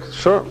work,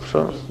 sure.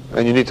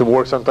 And you need to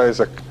work sometimes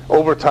like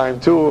overtime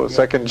too, a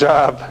second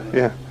job.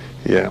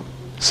 Yeah.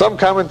 Some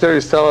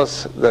commentaries tell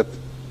us that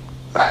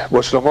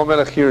what Shlomo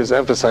Melech here is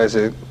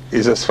emphasizing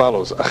is as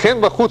follows.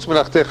 Achen b'chutz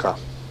melachtecha.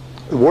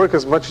 Work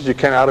as much as you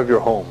can out of your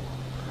home.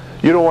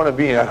 You don't want to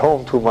be at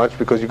home too much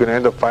because you're going to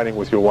end up fighting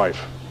with your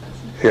wife.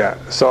 Yeah,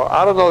 so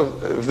I don't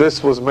know if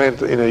this was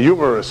meant in a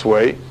humorous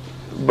way,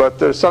 but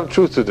there's some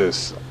truth to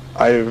this.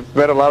 I've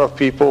met a lot of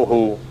people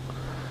who,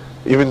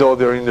 even though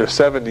they're in their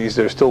 70s,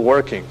 they're still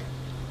working.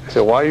 I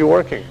said, why are you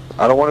working?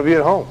 I don't want to be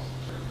at home.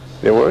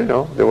 They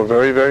were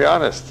very, very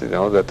honest,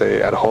 that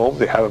they at home,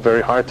 they have a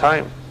very hard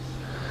time.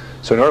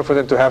 So in order for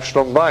them to have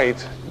shlom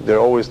bayit, they're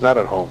always not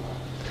at home.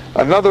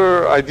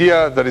 Another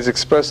idea that is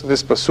expressed in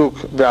this pasuk,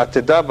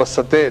 ve'ateda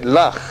basadeh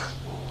lach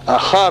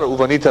achar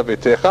uvanita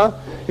betecha,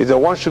 is that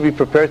one should be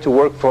prepared to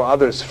work for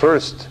others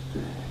first,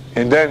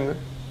 and then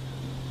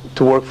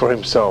to work for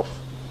himself.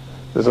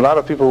 There's a lot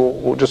of people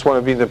who just want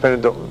to be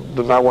independent,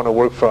 do not want to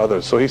work for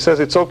others. So he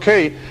says it's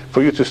okay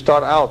for you to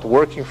start out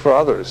working for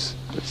others.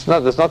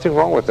 There's nothing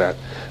wrong with that.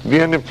 Be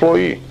an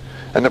employee,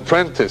 an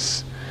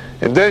apprentice,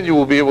 and then you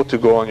will be able to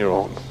go on your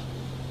own.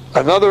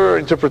 Another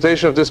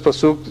interpretation of this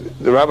pasuk,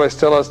 the rabbis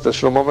tell us that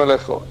Shlomo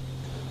Melech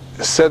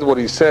said what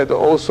he said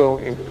also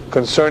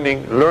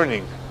concerning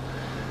learning.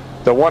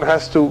 That one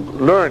has to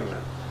learn,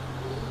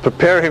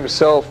 prepare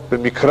himself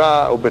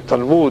b'mikra or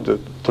b'talmud,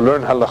 to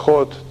learn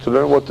halachot, to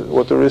learn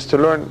what there is to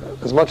learn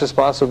as much as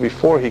possible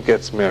before he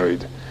gets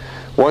married.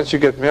 Once you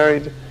get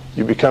married,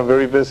 you become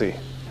very busy.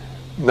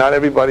 Not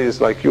everybody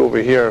is like you over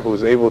here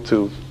who's able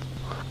to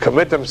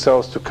commit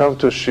themselves to come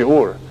to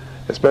shiur,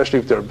 especially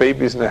if there are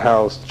babies in the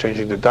house,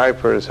 changing the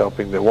diapers,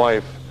 helping the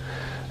wife.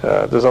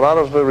 There's a lot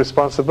of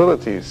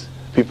responsibilities.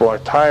 People are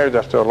tired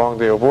after a long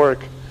day of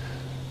work.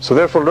 So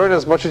therefore, learn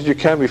as much as you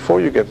can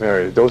before you get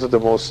married. Those are the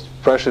most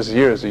precious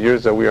years, the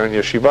years that we are in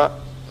yeshiva.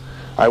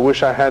 I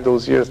wish I had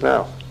those years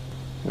now.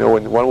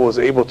 When one was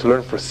able to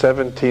learn for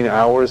 17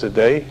 hours a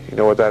day, you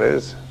know what that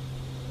is?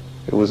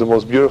 It was the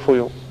most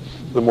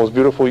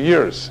beautiful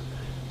years.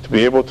 To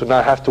be able to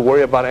not have to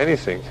worry about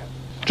anything.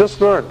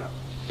 Just learn.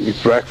 Eat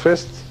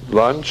breakfast,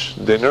 lunch,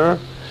 dinner,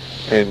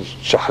 and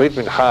shachrit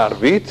mincha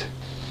arvit,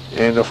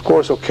 and of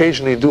course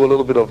occasionally do a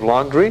little bit of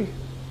laundry,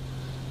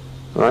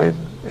 right?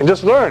 And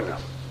just learn.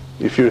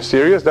 If you're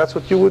serious, that's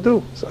what you would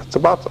do. So it's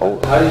about all.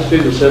 How do you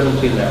figure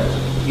 17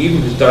 hours?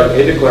 Even to start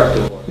 8 o'clock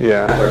in the morning, 8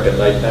 o'clock at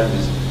night time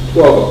is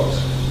 12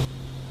 hours.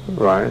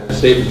 Right.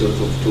 Save it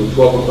to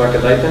 12 o'clock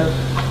at night time?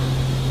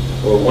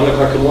 Or 1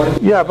 o'clock in the morning?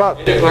 Yeah, about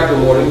 8 o'clock in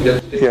the morning,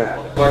 1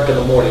 Yeah. o'clock in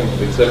the morning,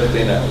 with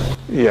 17 hours.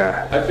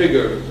 Yeah. I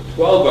figure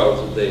 12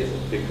 hours a day is a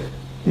big thing.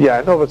 Yeah,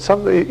 I know, but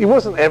it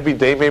wasn't every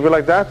day maybe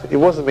like that. It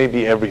wasn't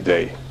maybe every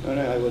day. No,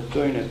 I was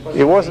doing it.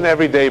 It wasn't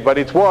every day, but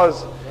it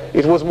was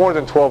more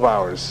than 12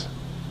 hours.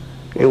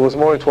 It was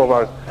more than 12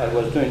 hours. I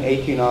was doing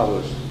 18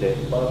 hours a day.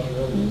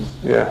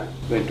 Yeah.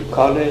 Went to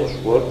college,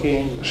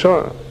 working.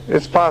 Sure,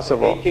 it's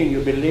possible. 18,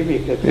 you believe me,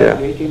 you can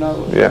do 18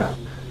 hours.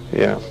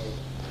 Yeah.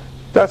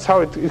 That's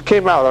how it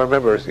came out. I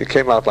remember it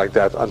came out like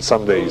that on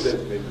some days.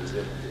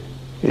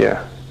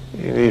 Yeah.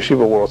 In the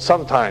yeshiva world,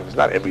 sometimes,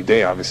 not every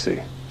day obviously.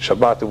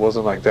 Shabbat it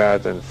wasn't like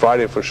that, and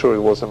Friday for sure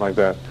it wasn't like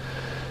that.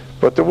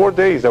 But there were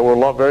days that were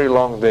very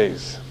long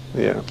days.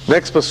 Yeah.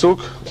 Next pasuk.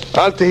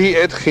 Al tehi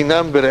et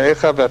chinam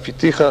bere'echa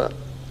ve'afiticha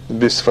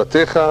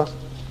bisfatecha.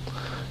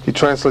 He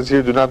translates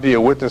here, do not be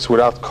a witness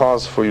without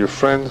cause for your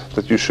friend,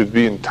 that you should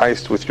be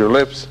enticed with your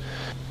lips.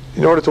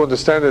 In order to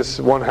understand this,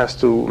 one has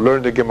to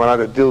learn the Gemara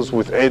that deals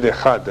with Eid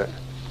Echad.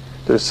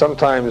 There's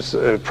sometimes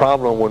a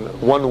problem when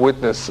one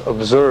witness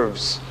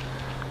observes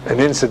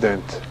an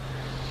incident,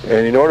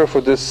 and in order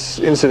for this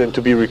incident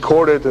to be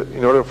recorded,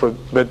 in order for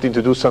Bet Din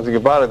to do something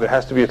about it, there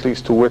has to be at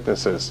least 2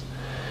 witnesses.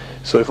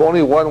 So if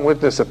only one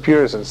witness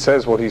appears and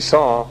says what he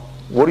saw,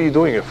 what are you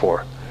doing it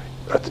for?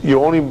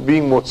 You're only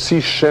being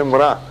motzi shem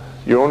ra.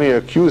 You're only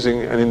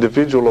accusing an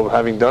individual of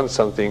having done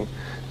something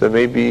that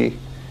maybe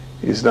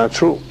is not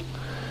true.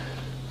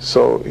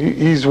 So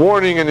he's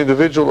warning an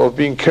individual of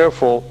being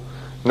careful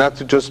not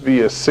to just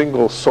be a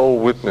single sole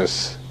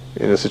witness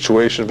in a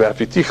situation.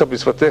 Ve'afiticha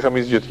bisvatecha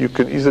means you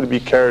can easily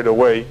be carried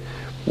away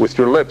with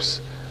your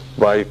lips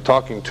by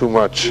talking too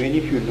much. Even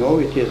if you know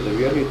it is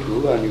really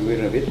true and you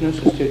will a witness,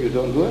 still you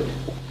don't do it?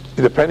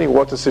 Depending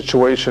what the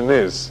situation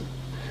is.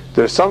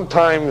 There's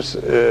sometimes,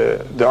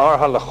 there are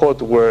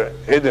halachot where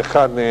ed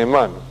echad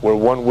ne'eman, where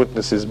one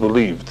witness is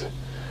believed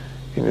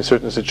in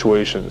certain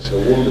situations. A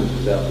woman, for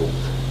example.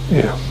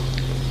 Yeah.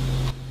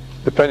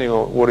 Depending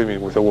on, what do you mean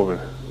with a woman?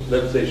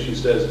 Let's say she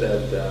says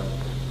that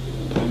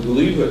we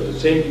believe her, the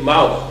same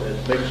mouth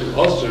that makes her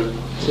usher,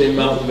 the same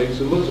mouth that makes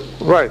her mutter.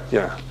 Right,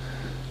 yeah.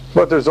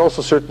 But there's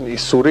also certain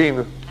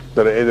isurin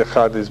that ed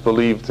echad is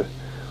believed,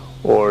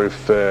 or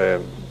if,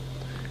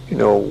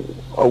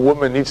 a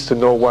woman needs to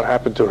know what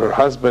happened to her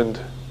husband,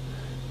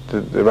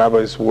 the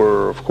rabbis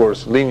were, of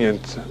course,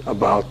 lenient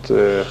about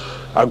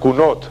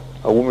agunot.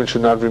 A woman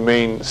should not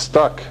remain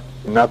stuck,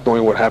 not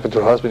knowing what happened to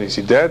her husband. Is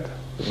he dead?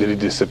 Did he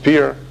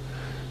disappear?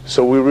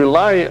 So we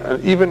rely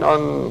even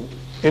on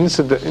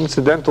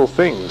incidental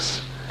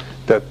things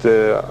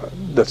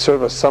that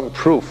serve as some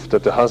proof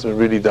that the husband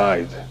really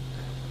died.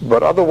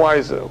 But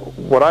otherwise,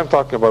 what I'm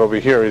talking about over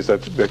here is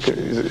that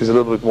is a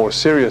little bit more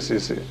serious.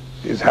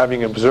 Is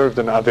having observed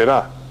an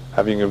averah,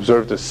 having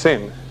observed a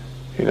sin.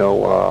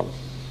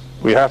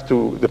 We have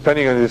to,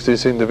 depending on if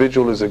this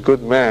individual is a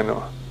good man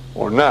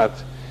or not,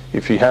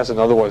 if he has an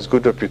otherwise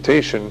good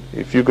reputation,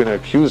 if you're going to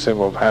accuse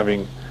him of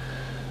having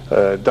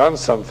done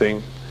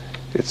something,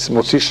 it's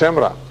motzi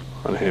shemra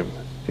on him.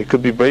 It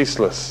could be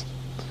baseless.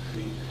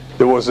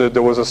 There was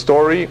a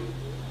story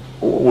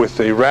with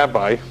a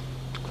rabbi,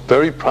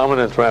 very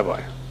prominent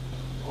rabbi,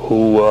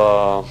 who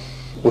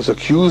was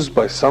accused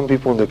by some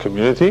people in the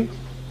community,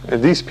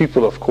 and these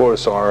people, of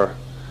course, are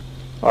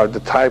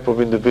the type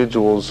of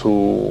individuals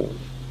who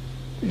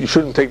you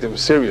shouldn't take them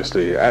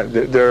seriously.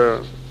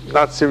 They're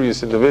not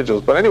serious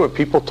individuals, but anyway,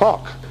 people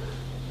talk.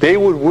 They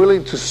were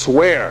willing to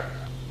swear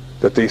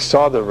that they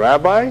saw the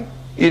rabbi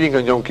eating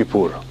on Yom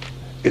Kippur.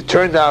 It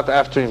turned out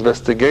after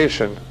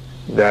investigation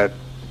that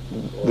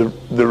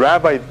the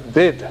rabbi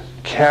did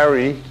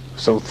carry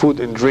some food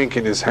and drink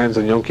in his hands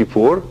on Yom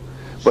Kippur,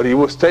 but he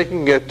was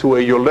taking it to a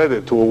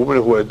yoledet, to a woman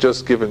who had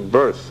just given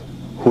birth,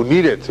 who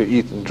needed to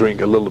eat and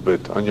drink a little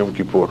bit on Yom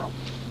Kippur.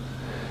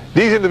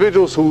 These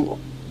individuals who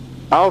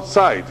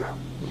outside,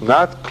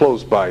 not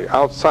close by,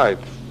 outside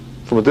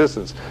from a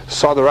distance,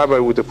 saw the rabbi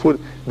with the food,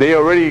 they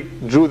already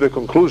drew the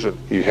conclusion.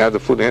 He had the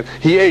food in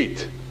hand. He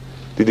ate.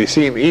 Did they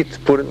see him eat?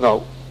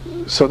 No.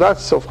 So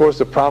that's, of course,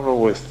 the problem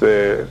with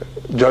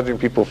judging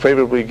people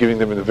favorably, giving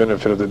them the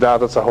benefit of the doubt.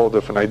 That's a whole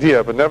different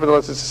idea. But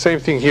nevertheless, it's the same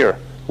thing here.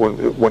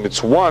 When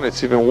it's one,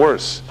 it's even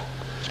worse,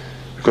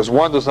 because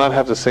one does not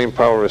have the same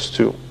power as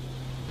two.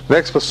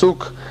 Next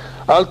pasuk,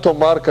 Al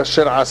tomar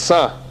kasher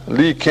asa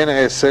li ken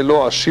e'aseh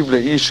lo ashiv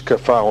leish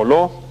kafa'o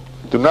lo.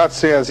 Do not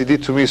say, as he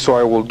did to me, so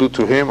I will do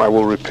to him. I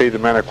will repay the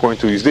man according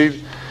to his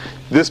deed.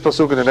 This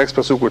pasuk and the next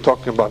pasuk, we're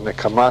talking about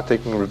nekama,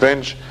 taking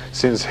revenge.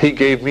 Since he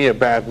gave me a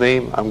bad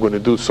name, I'm going to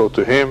do so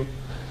to him.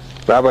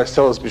 The rabbis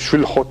tell us,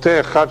 Bishvil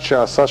choteh echad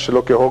she'asa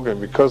shelo kehogen,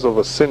 because of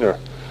a sinner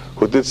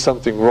who did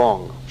something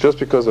wrong, just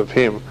because of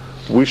him,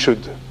 we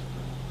should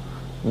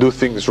do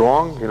things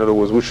wrong. In other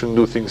words, we shouldn't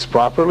do things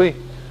properly,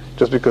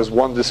 just because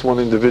this one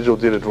individual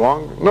did it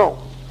wrong. No.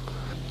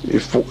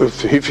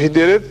 If he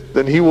did it,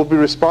 then he will be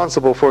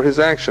responsible for his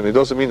action. It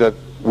doesn't mean that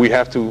we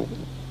have to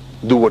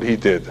do what he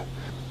did.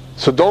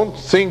 So don't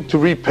think to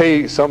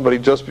repay somebody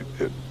just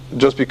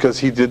because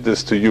he did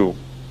this to you.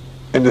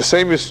 And the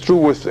same is true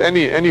with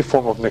any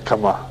form of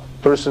nekama.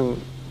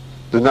 Person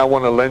did not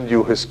want to lend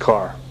you his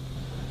car.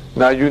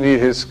 Now you need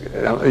his.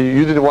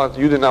 You did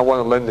not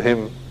want to lend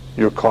him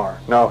your car.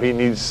 Now he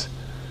needs.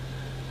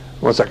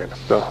 1 second.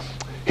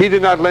 He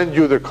did not lend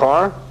you the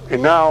car,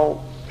 and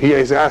now he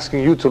is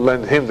asking you to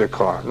lend him the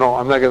car. No,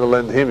 I'm not going to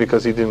lend him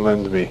because he didn't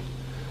lend me.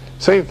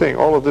 Same thing.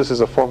 All of this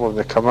is a form of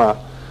nekama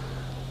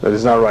that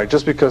is not right.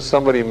 Just because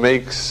somebody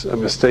makes a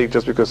mistake,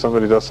 just because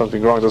somebody does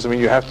something wrong, doesn't mean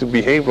you have to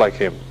behave like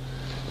him.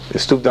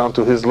 Stoop down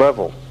to his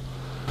level.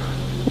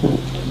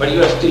 But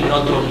you are still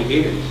not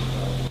obligated.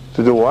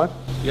 To do what?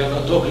 You are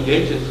not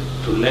obligated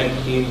to lend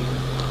him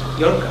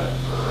your car.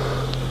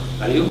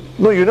 Are you?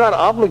 No, you're not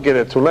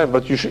obligated to lend,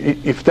 but you should,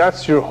 if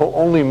that's your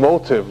only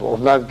motive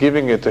of not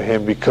giving it to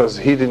him because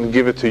he didn't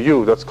give it to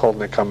you, that's called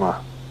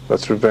nekama.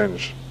 That's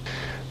revenge.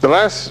 The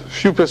last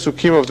few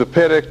pesukim of the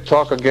perek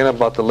talk again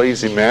about the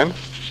lazy man.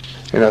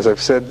 And as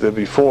I've said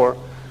before,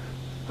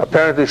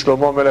 apparently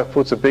Shlomo Melech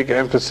puts a big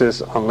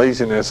emphasis on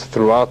laziness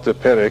throughout the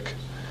perek,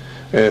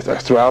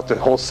 throughout the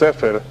whole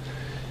sefer,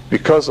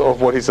 because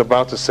of what he's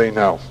about to say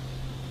now.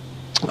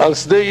 Al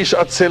sdei ish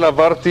atzel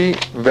avarti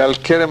ve'al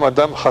kerem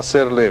adam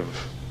chasar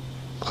lev.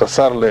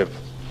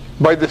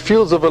 By the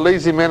fields of a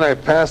lazy man I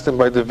passed, and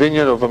by the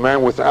vineyard of a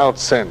man without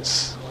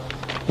sense.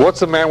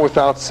 What's a man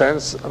without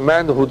sense? A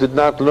man who did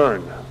not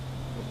learn.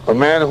 A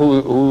man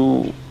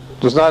who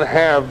does not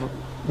have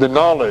the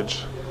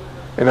knowledge,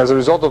 and as a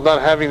result of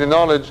not having the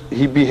knowledge,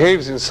 he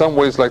behaves in some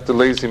ways like the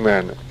lazy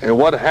man. And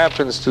what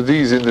happens to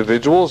these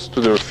individuals,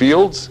 to their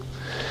fields?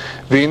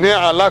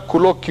 והנה עלה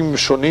כולו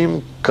כמשונים,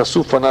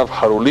 כסוף עניו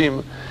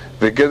חרולים,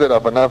 וגדר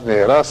אבניו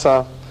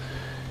נהרסה.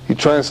 He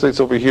translates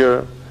over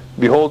here,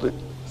 behold,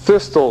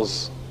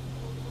 thistles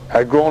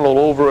had grown all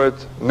over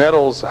it,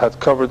 nettles had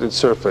covered its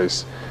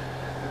surface.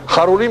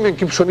 Harulim and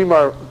kimshonim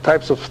are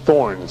types of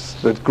thorns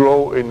that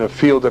grow in a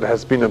field that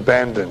has been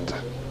abandoned.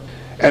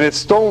 And its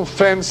stone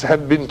fence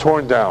had been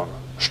torn down.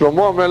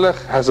 Shlomo Melech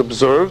has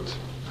observed,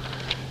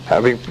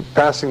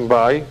 passing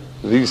by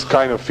these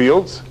kind of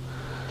fields,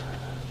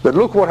 that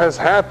look what has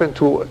happened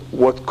to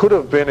what could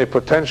have been a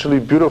potentially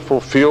beautiful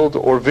field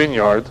or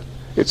vineyard.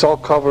 It's all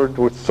covered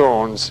with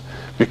thorns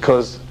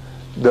because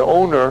the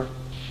owner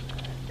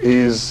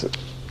is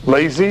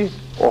lazy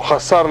or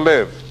chasar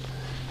lev.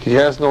 He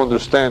has no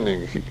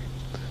understanding,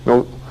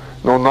 no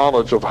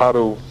knowledge of how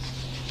to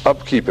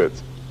upkeep it.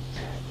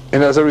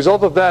 And as a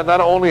result of that,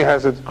 not only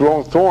has it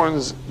grown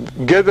thorns,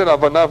 Geder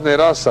avanav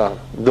nerasa,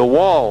 the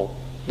wall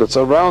that's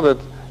around it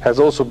has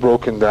also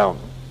broken down.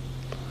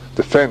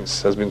 The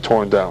fence has been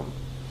torn down.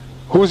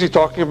 Who is he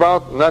talking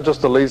about? Not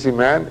just a lazy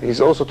man.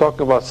 He's also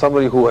talking about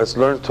somebody who has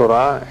learned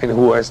Torah and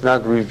who has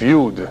not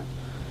reviewed.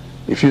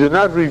 If you do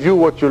not review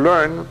what you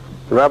learn,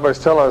 the rabbis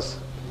tell us,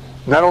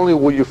 not only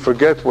will you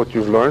forget what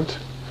you've learned,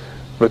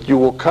 but you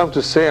will come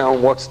to say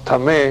on what's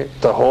tameh,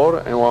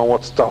 tahor, and on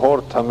what's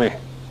tahor, tameh.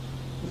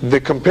 The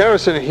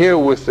comparison here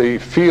with a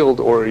field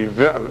or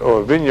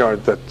a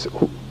vineyard that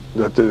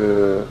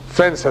the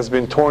fence has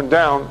been torn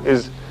down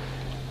is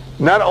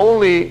not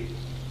only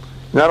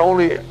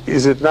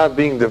is it not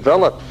being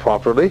developed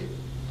properly,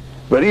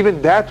 but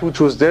even that which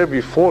was there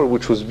before,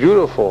 which was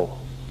beautiful,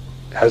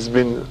 has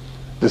been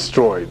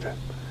destroyed.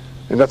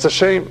 And that's a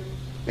shame.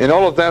 And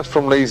all of that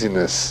from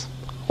laziness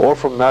or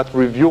from not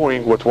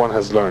reviewing what one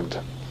has learned.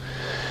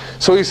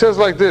 So he says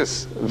like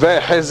this,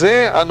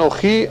 Ve'hezeh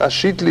anochi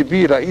ashit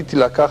libi ra'iti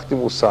lakachti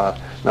musar.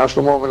 Now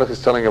Shlomo HaMelech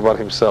is telling about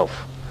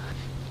himself.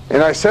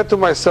 And I said to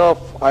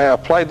myself, I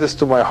applied this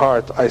to my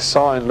heart, I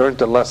saw and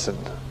learned a lesson.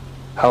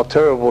 How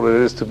terrible it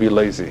is to be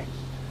lazy.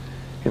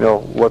 You know,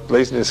 what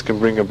laziness can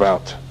bring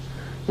about.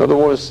 In other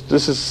words,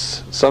 this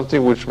is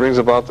something which brings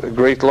about a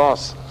great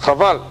loss.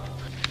 Chaval.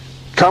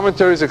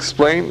 Commentaries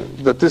explain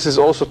that this is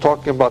also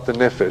talking about the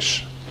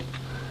nefesh.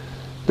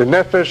 The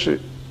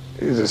nefesh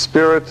is a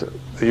spirit,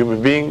 the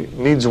human being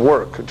needs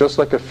work. Just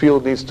like a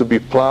field needs to be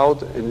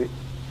plowed, and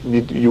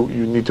you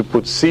need to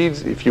put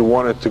seeds if you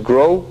want it to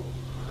grow.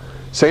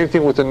 Same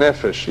thing with the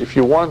nefesh. If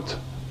you want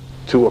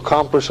to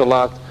accomplish a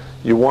lot,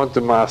 you want the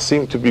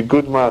ma'asim to be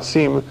good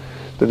ma'asim,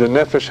 then the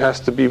nefesh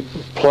has to be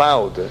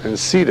plowed and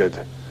seeded.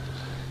 In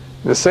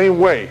the same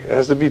way, it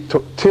has to be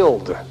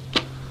tilled.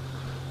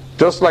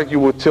 Just like you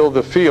would till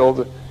the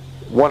field,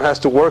 one has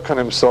to work on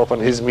himself, on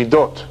his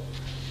midot.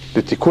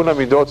 The tikkun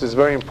midot is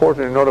very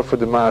important in order for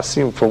the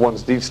ma'asim, for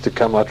one's deeds to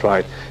come out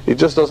right. It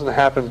just doesn't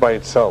happen by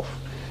itself.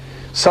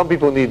 Some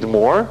people need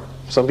more,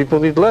 some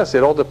people need less.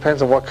 It all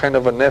depends on what kind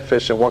of a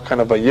nefesh and what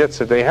kind of a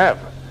yetzer they have.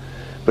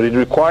 But it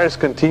requires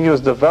continuous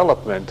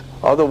development.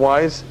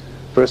 Otherwise,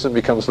 a person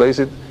becomes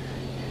lazy.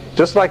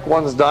 Just like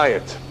one's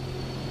diet.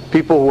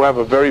 People who have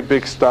a very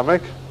big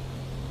stomach,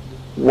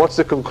 what's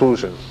the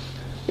conclusion?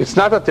 It's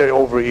not that they're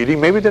overeating.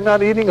 Maybe they're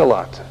not eating a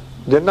lot.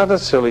 They're not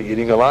necessarily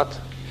eating a lot.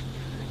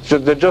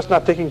 They're just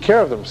not taking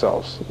care of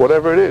themselves.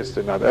 Whatever it is.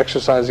 They're not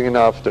exercising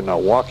enough. They're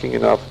not walking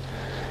enough.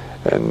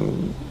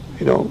 And,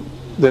 you know,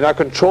 they're not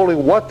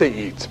controlling what they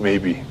eat,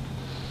 maybe.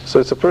 So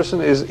it's a person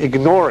is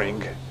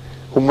ignoring.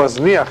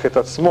 Umazniach et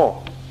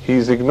atzmo.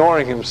 He's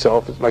ignoring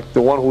himself, like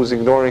the one who's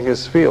ignoring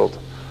his field,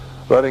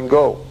 letting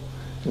go.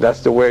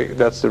 That's the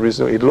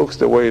reason it looks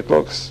the way it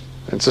looks.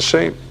 It's a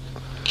shame.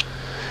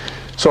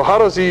 So how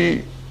does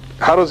he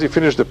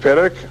finish the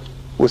perek?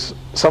 With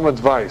some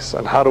advice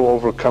on how to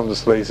overcome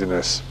this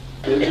laziness.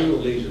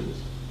 Laziness.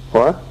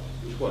 What?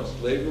 Which one?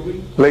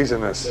 Slavery?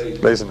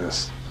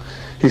 Laziness.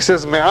 He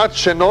says, Me'at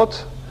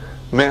shenot,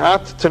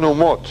 me'at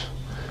tenumot,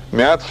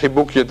 me'at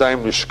chibuk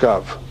yadayim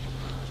lishkav.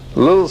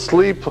 Little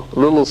sleep,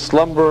 little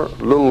slumber,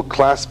 little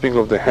clasping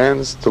of the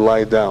hands to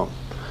lie down.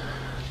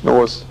 In other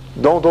words,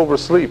 don't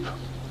oversleep.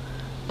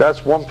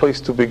 That's one place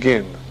to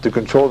begin, to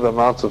control the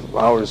amount of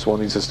hours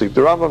one needs to sleep.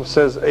 The Rambam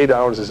says 8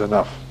 hours is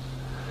enough.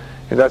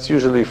 And that's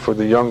usually for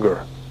the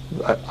younger.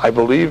 I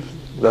believe,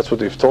 that's what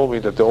they've told me,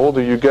 that the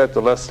older you get,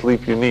 the less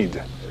sleep you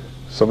need.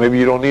 So maybe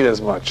you don't need as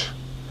much.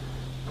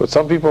 But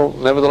some people,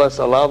 nevertheless,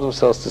 allow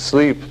themselves to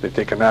sleep. They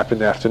take a nap in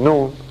the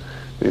afternoon.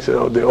 They say,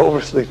 oh, they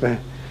oversleep.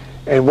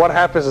 And what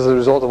happens as a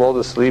result of all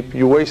the sleep?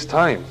 You waste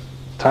time.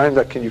 Time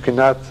that you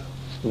cannot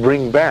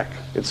bring back.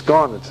 It's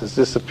gone. It has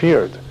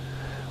disappeared.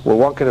 Where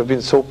one could have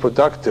been so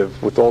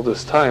productive with all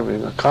this time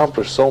and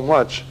accomplished so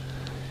much.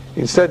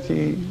 Instead,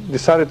 he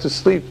decided to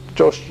sleep,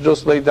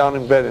 just lay down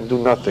in bed and do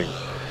nothing.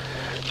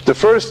 The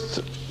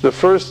first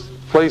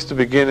place to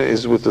begin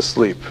is with the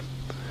sleep.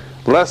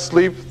 Less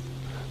sleep,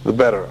 the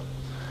better.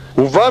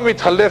 It's the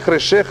last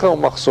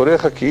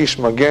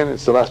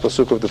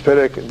pasuk of the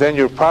perek. Then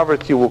your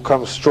poverty will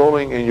come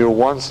strolling and your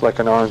wants like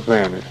an armed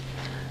man.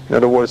 In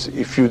other words,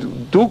 if you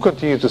do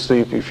continue to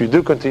sleep, if you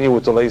do continue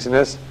with the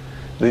laziness,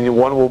 then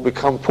one will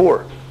become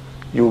poor.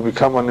 You will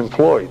become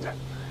unemployed.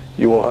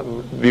 You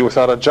will be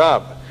without a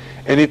job.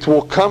 And it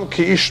will come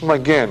ki'ish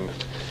magen.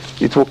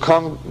 It will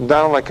come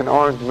down like an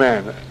armed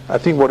man. I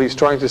think what he's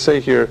trying to say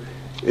here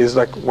is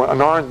like when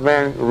an armed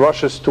man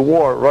rushes to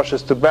war,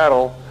 rushes to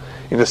battle,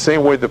 in the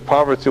same way the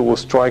poverty will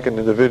strike an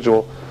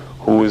individual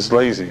who is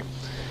lazy.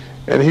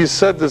 And he's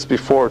said this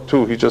before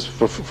too. He just,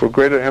 for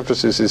greater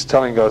emphasis, is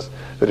telling us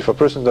that if a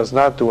person does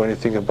not do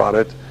anything about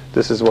it,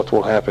 this is what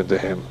will happen to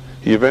him.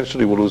 He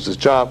eventually will lose his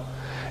job.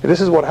 And this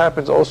is what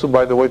happens also,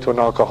 by the way, to an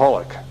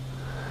alcoholic.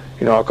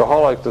 You know,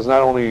 alcoholic does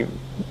not only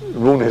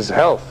ruin his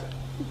health,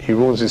 he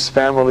ruins his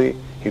family,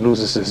 he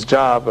loses his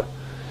job.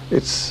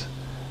 It's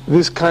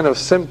these kind of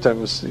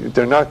symptoms,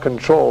 they're not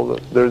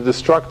controlled, they're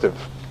destructive.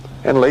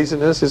 And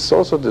laziness is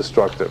also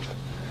destructive.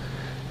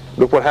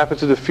 Look what happened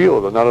to the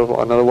field, an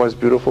otherwise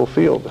beautiful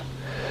field.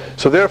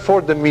 So therefore,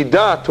 the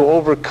midah to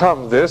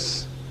overcome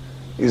this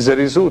is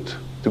zerizut,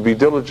 to be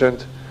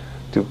diligent,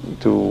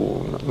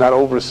 to not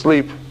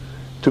oversleep,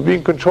 to be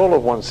in control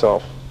of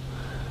oneself.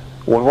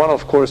 When one,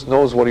 of course,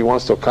 knows what he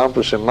wants to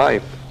accomplish in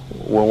life,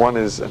 when one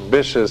is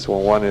ambitious,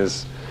 when one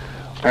is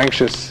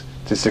anxious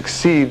to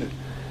succeed,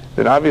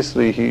 then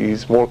obviously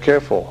he's more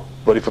careful.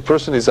 But if a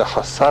person is a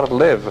hasar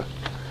lev,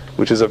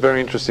 which is a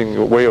very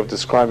interesting way of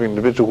describing an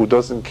individual who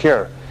doesn't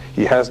care,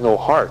 he has no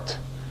heart,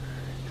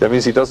 that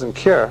means he doesn't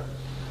care,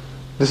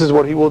 this is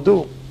what he will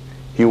do.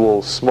 He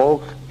will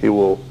smoke, he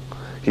will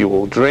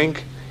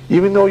drink,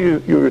 even though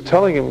you're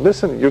telling him,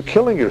 listen, you're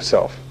killing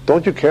yourself.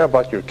 Don't you care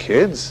about your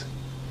kids?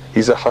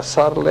 He's a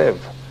hasar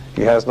lev.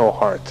 He has no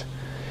heart.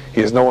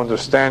 He has no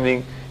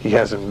understanding. He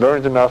hasn't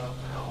learned enough.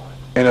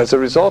 And as a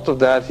result of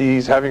that,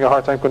 he's having a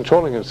hard time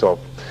controlling himself.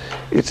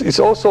 It's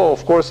also,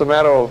 of course, a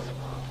matter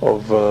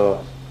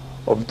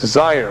of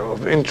desire,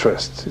 of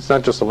interest. It's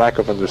not just a lack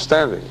of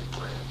understanding.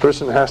 A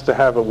person has to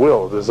have a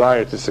will, a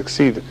desire to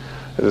succeed,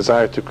 a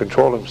desire to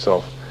control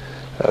himself.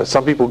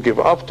 Some people give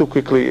up too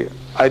quickly.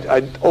 I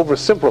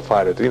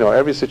oversimplified it.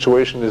 Every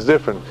situation is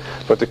different.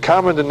 But the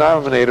common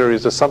denominator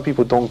is that some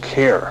people don't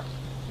care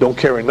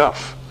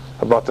enough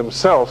about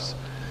themselves,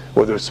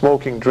 whether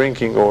smoking,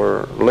 drinking,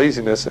 or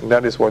laziness, and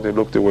that is why they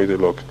look the way they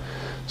look.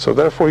 So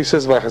therefore he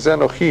says,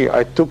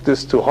 I took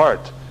this to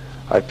heart.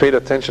 I paid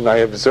attention, I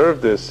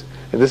observed this,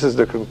 and this is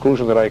the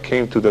conclusion that I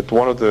came to, that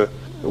one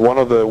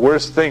of the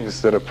worst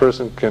things that a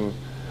person can,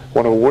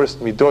 one of the worst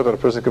midot that a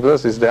person can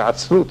possess is the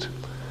atzlut.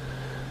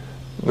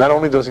 Not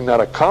only does he not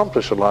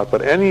accomplish a lot,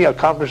 but any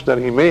accomplishment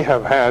that he may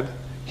have had,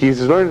 he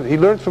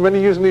learned for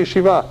many years in the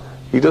yeshiva.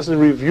 He doesn't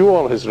review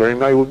all his learning.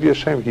 Now he will be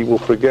ashamed. He will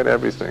forget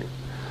everything.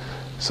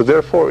 So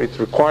therefore, it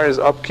requires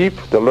upkeep,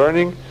 the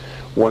learning.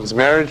 One's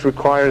marriage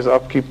requires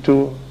upkeep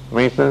too,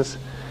 maintenance,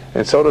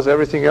 and so does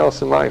everything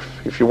else in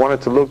life. If you want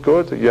it to look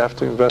good, you have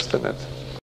to invest in it.